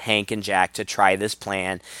reluctant Hank and Jack to try this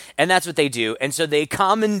plan. And that's what they do. And so they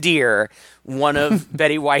commandeer one of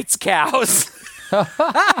Betty White's cows.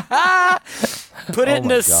 Put it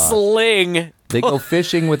in a sling. They go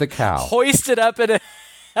fishing with a cow. Hoist it up in a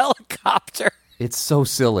helicopter. It's so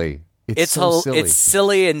silly. It's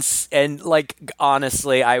silly and like,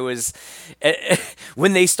 honestly, I was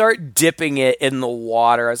when they start dipping it in the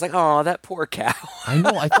water, I was like, oh, that poor cow. I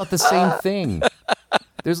know. I thought the same thing.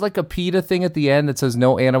 There's like a PETA thing at the end that says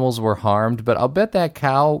no animals were harmed, but I'll bet that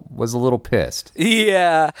cow was a little pissed.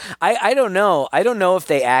 Yeah. I don't know. I don't know if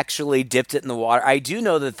they actually dipped it in the water. I do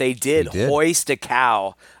know that they did hoist a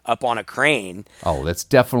cow up on a crane. Oh, that's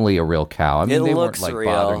definitely a real cow. I mean, they weren't like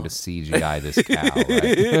real. bothering to CGI this cow,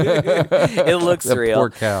 right? It looks real. Poor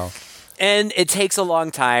cow. And it takes a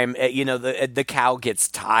long time. The cow gets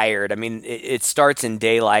tired. I mean, it starts in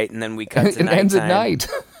daylight, and then we cut to nighttime. It ends at night.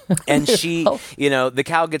 And she, the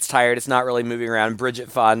cow gets tired. It's not really moving around.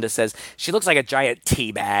 Bridget Fonda says she looks like a giant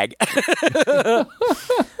tea bag.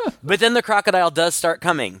 But then the crocodile does start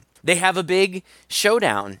coming. they have a big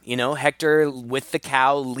showdown. Hector with the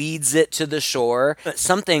cow leads it to the shore.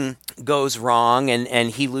 Something goes wrong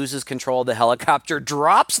and he loses control of the helicopter,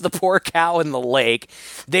 drops the poor cow in the lake.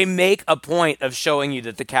 They make a point of showing you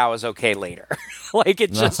that the cow is okay later. Like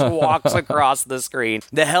it just walks across the screen.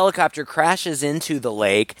 The helicopter crashes into the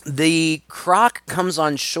lake. The croc comes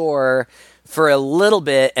on shore for a little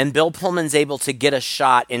bit, and Bill Pullman's able to get a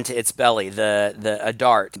shot into its belly, a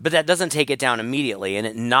dart. But that doesn't take it down immediately, and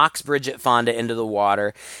it knocks Bridget Fonda into the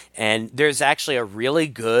water. And there's actually a really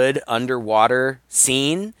good underwater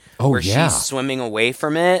scene where she's swimming away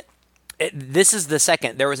from it. This is the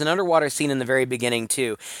second. There was an underwater scene in the very beginning,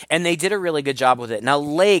 too, and they did a really good job with it. Now,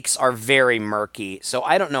 lakes are very murky, so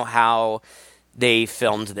I don't know how they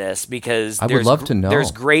filmed this, because I would love to know.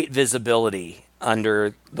 There's great visibility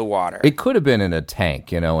under the water. It could have been in a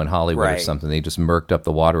tank, in Hollywood or something. They just murked up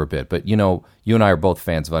the water a bit. But, you and I are both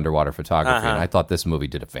fans of underwater photography, and I thought this movie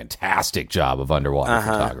did a fantastic job of underwater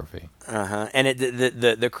photography. And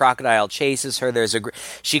the crocodile chases her.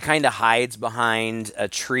 She kind of hides behind a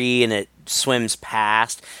tree, and it swims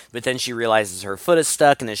past, but then she realizes her foot is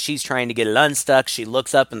stuck, and as she's trying to get it unstuck, she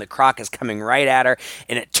looks up, and the croc is coming right at her,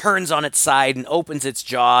 and it turns on its side and opens its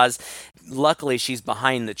jaws. Luckily, she's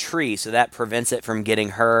behind the tree, so that prevents it from getting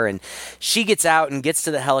her, and she gets out and gets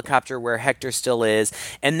to the helicopter where Hector still is,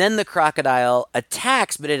 and then the crocodile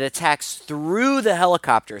attacks, but it attacks through the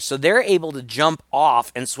helicopter, so they're able to jump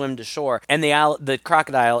off and swim to shore, and the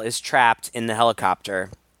crocodile is trapped in the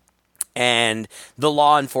helicopter. And the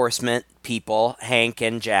law enforcement people, Hank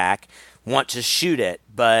and Jack, want to shoot it,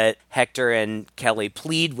 but Hector and Kelly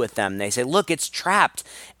plead with them. They say, look, it's trapped.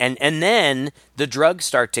 And then the drugs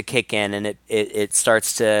start to kick in, and it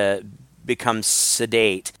starts to become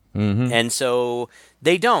sedate. Mm-hmm. And so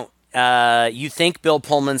they don't. You think Bill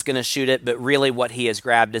Pullman's going to shoot it, but really what he has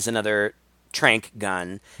grabbed is another tranq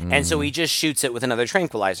gun. Mm-hmm. And so he just shoots it with another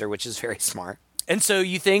tranquilizer, which is very smart. And so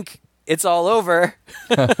you think it's all over.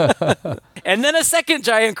 And then a second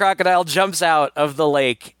giant crocodile jumps out of the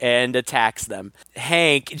lake and attacks them.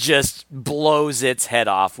 Hank just blows its head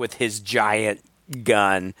off with his giant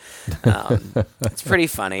gun. It's pretty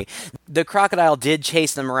funny. The crocodile did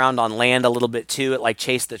chase them around on land a little bit too. It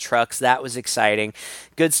chased the trucks. That was exciting.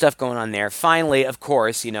 Good stuff going on there. Finally, of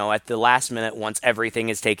course, at the last minute, once everything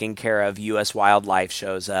is taken care of, U.S. Wildlife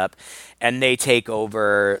shows up and they take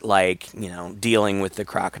over, dealing with the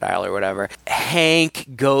crocodile or whatever.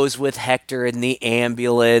 Hank goes with Hector in the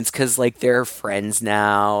ambulance because, they're friends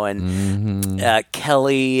now. And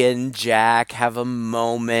Kelly and Jack have a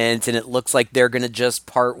moment, and it looks like they're going to just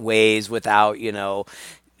part ways without,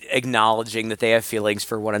 acknowledging that they have feelings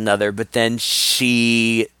for one another. But then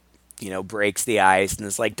she breaks the ice and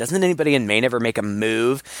is like, doesn't anybody in Maine ever make a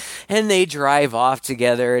move? And they drive off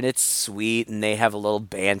together, and it's sweet, and they have a little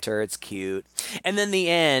banter. It's cute. And then the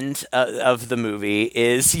end of the movie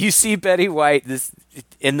is you see Betty White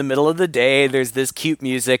in the middle of the day. There's this cute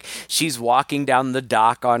music. She's walking down the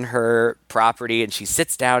dock on her property, and she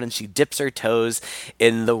sits down and she dips her toes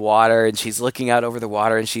in the water, and she's looking out over the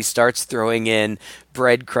water, and she starts throwing in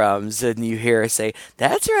breadcrumbs, and you hear her say,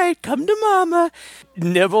 "That's right, come to Mama,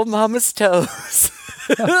 nibble Mama's toes."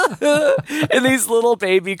 And these little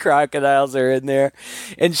baby crocodiles are in there,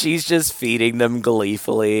 and she's just feeding them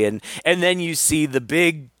gleefully, and then you see the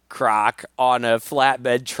big croc on a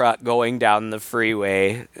flatbed truck going down the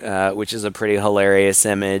freeway, which is a pretty hilarious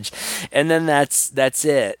image, and then that's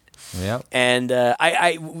it. Yeah. And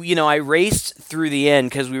I raced through the end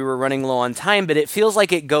because we were running low on time, but it feels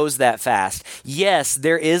like it goes that fast. Yes,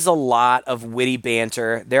 there is a lot of witty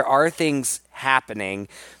banter. There are things happening,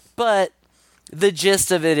 but the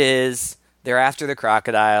gist of it is they're after the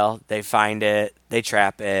crocodile. They find it. They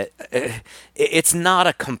trap it. It's not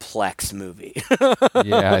a complex movie.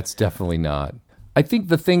 Yeah, it's definitely not. I think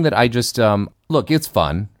the thing that I just look, it's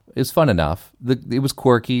fun. It's fun enough. It was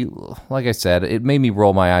quirky. Like I said, it made me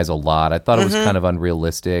roll my eyes a lot. I thought it was kind of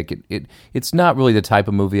unrealistic. It's not really the type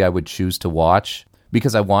of movie I would choose to watch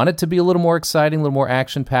because I want it to be a little more exciting, a little more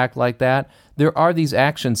action-packed like that. There are these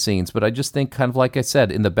action scenes, but I just think, kind of like I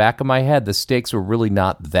said, in the back of my head, the stakes were really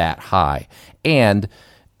not that high. And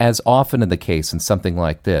as often in the case in something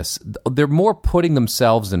like this, they're more putting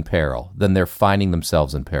themselves in peril than they're finding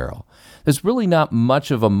themselves in peril. There's really not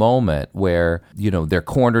much of a moment where, they're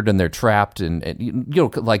cornered and they're trapped and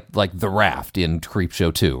like the raft in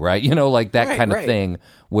Creepshow 2, right? Like that kind of thing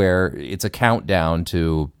where it's a countdown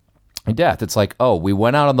to death. It's like, oh, we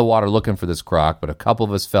went out on the water looking for this croc, but a couple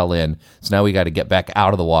of us fell in, so now we got to get back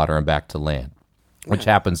out of the water and back to land. which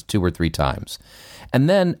happens 2 or 3 times. And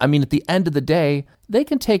then, I mean, at the end of the day, they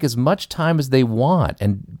can take as much time as they want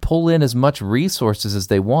and pull in as much resources as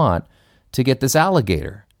they want to get this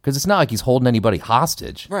alligator. Because it's not like he's holding anybody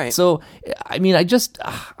hostage. Right. So, I mean, I just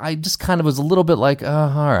kind of was a little bit like, all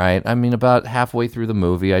right. I mean, about halfway through the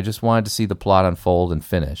movie, I just wanted to see the plot unfold and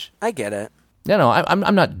finish. I get it.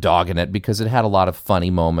 I'm not dogging it because it had a lot of funny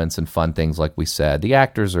moments and fun things, like we said. The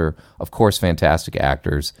actors are, of course, fantastic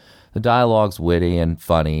actors. The dialogue's witty and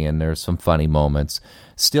funny, and there's some funny moments.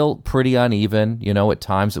 Still pretty uneven. You know, at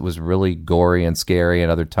times it was really gory and scary,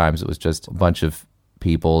 and other times it was just a bunch of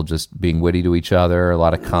people just being witty to each other, a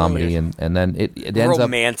lot of comedy, and then it ends up...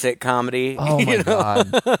 Romantic comedy. Oh, my God.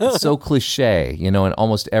 It's so cliche, in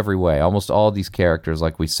almost every way. Almost all these characters,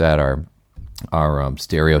 like we said, are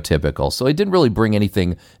stereotypical. So it didn't really bring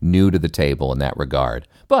anything new to the table in that regard.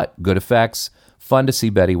 But good effects, fun to see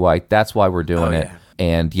Betty White. That's why we're doing it.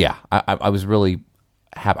 And yeah, I was really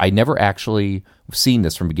happy. I never actually seen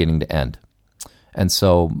this from beginning to end. And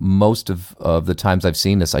so most of the times I've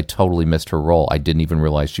seen this, I totally missed her role. I didn't even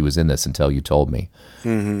realize she was in this until you told me.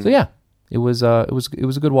 Mm-hmm. So yeah, it was a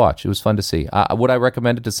good watch. It was fun to see. Would I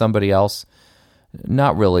recommend it to somebody else?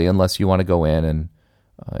 Not really, unless you want to go in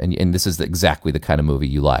and this is exactly the kind of movie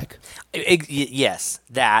you like. Yes,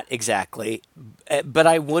 that exactly. But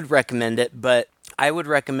I would recommend it, but I would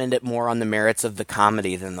recommend it more on the merits of the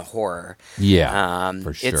comedy than the horror. Yeah,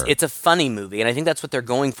 for sure. It's a funny movie, and I think that's what they're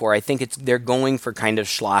going for. I think they're going for kind of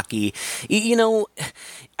schlocky.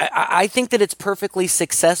 I think that it's perfectly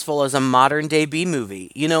successful as a modern-day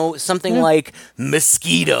B-movie. Something like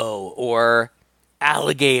Mosquito or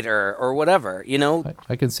Alligator or whatever,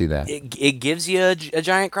 I can see that. It gives you a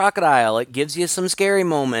giant crocodile. It gives you some scary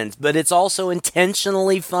moments, but it's also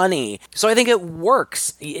intentionally funny. So I think it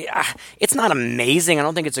works. It's not amazing. I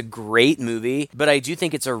don't think it's a great movie, but I do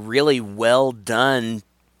think it's a really well done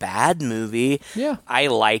bad movie. Yeah. I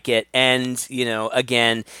like it. And,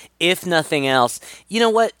 again, if nothing else, you know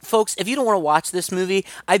what, folks, if you don't want to watch this movie,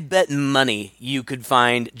 I bet money you could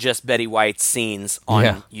find just Betty White's scenes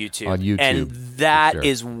on YouTube. On YouTube. And that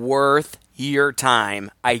is worth your time.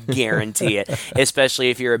 I guarantee it. Especially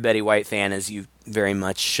if you're a Betty White fan, as you very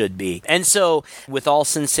much should be. And so, with all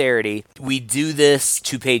sincerity, we do this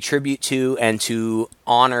to pay tribute to and to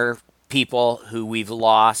honor people who we've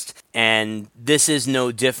lost, and this is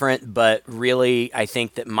no different, but really I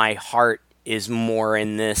think that my heart is more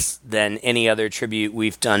in this than any other tribute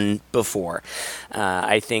we've done before.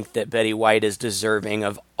 I think that Betty White is deserving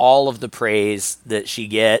of all of the praise that she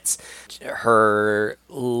gets. Her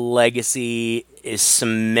legacy is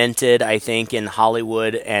cemented, I think, in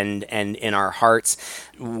Hollywood and in our hearts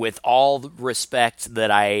with all the respect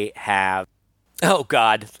that I have. Oh,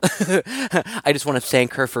 God. I just want to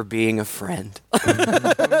thank her for being a friend.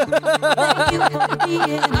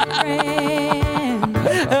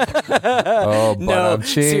 Oh, no,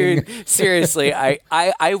 ching. Seriously,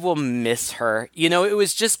 I will miss her. It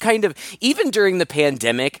was just kind of, even during the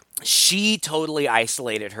pandemic, she totally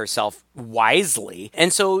isolated herself wisely.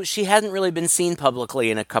 And so she hadn't really been seen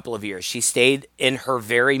publicly in a couple of years. She stayed in her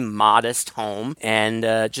very modest home and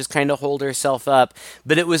just kind of holed herself up.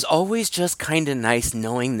 But it was always just kind of nice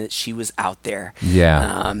knowing that she was out there.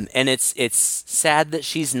 Yeah. And it's sad that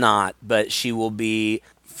she's not, but she will be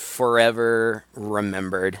forever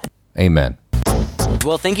remembered. Amen.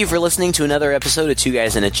 Well, thank you for listening to another episode of Two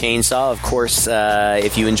Guys and a Chainsaw. Of course,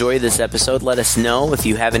 if you enjoyed this episode, let us know. If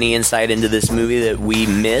you have any insight into this movie that we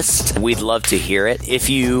missed, we'd love to hear it. If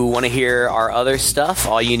you want to hear our other stuff,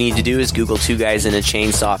 all you need to do is Google Two Guys and a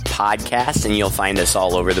Chainsaw podcast, and you'll find us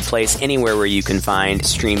all over the place. Anywhere where you can find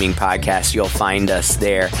streaming podcasts, you'll find us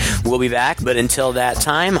there. We'll be back, but until that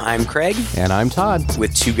time, I'm Craig. And I'm Todd.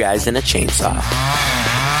 With Two Guys and a Chainsaw.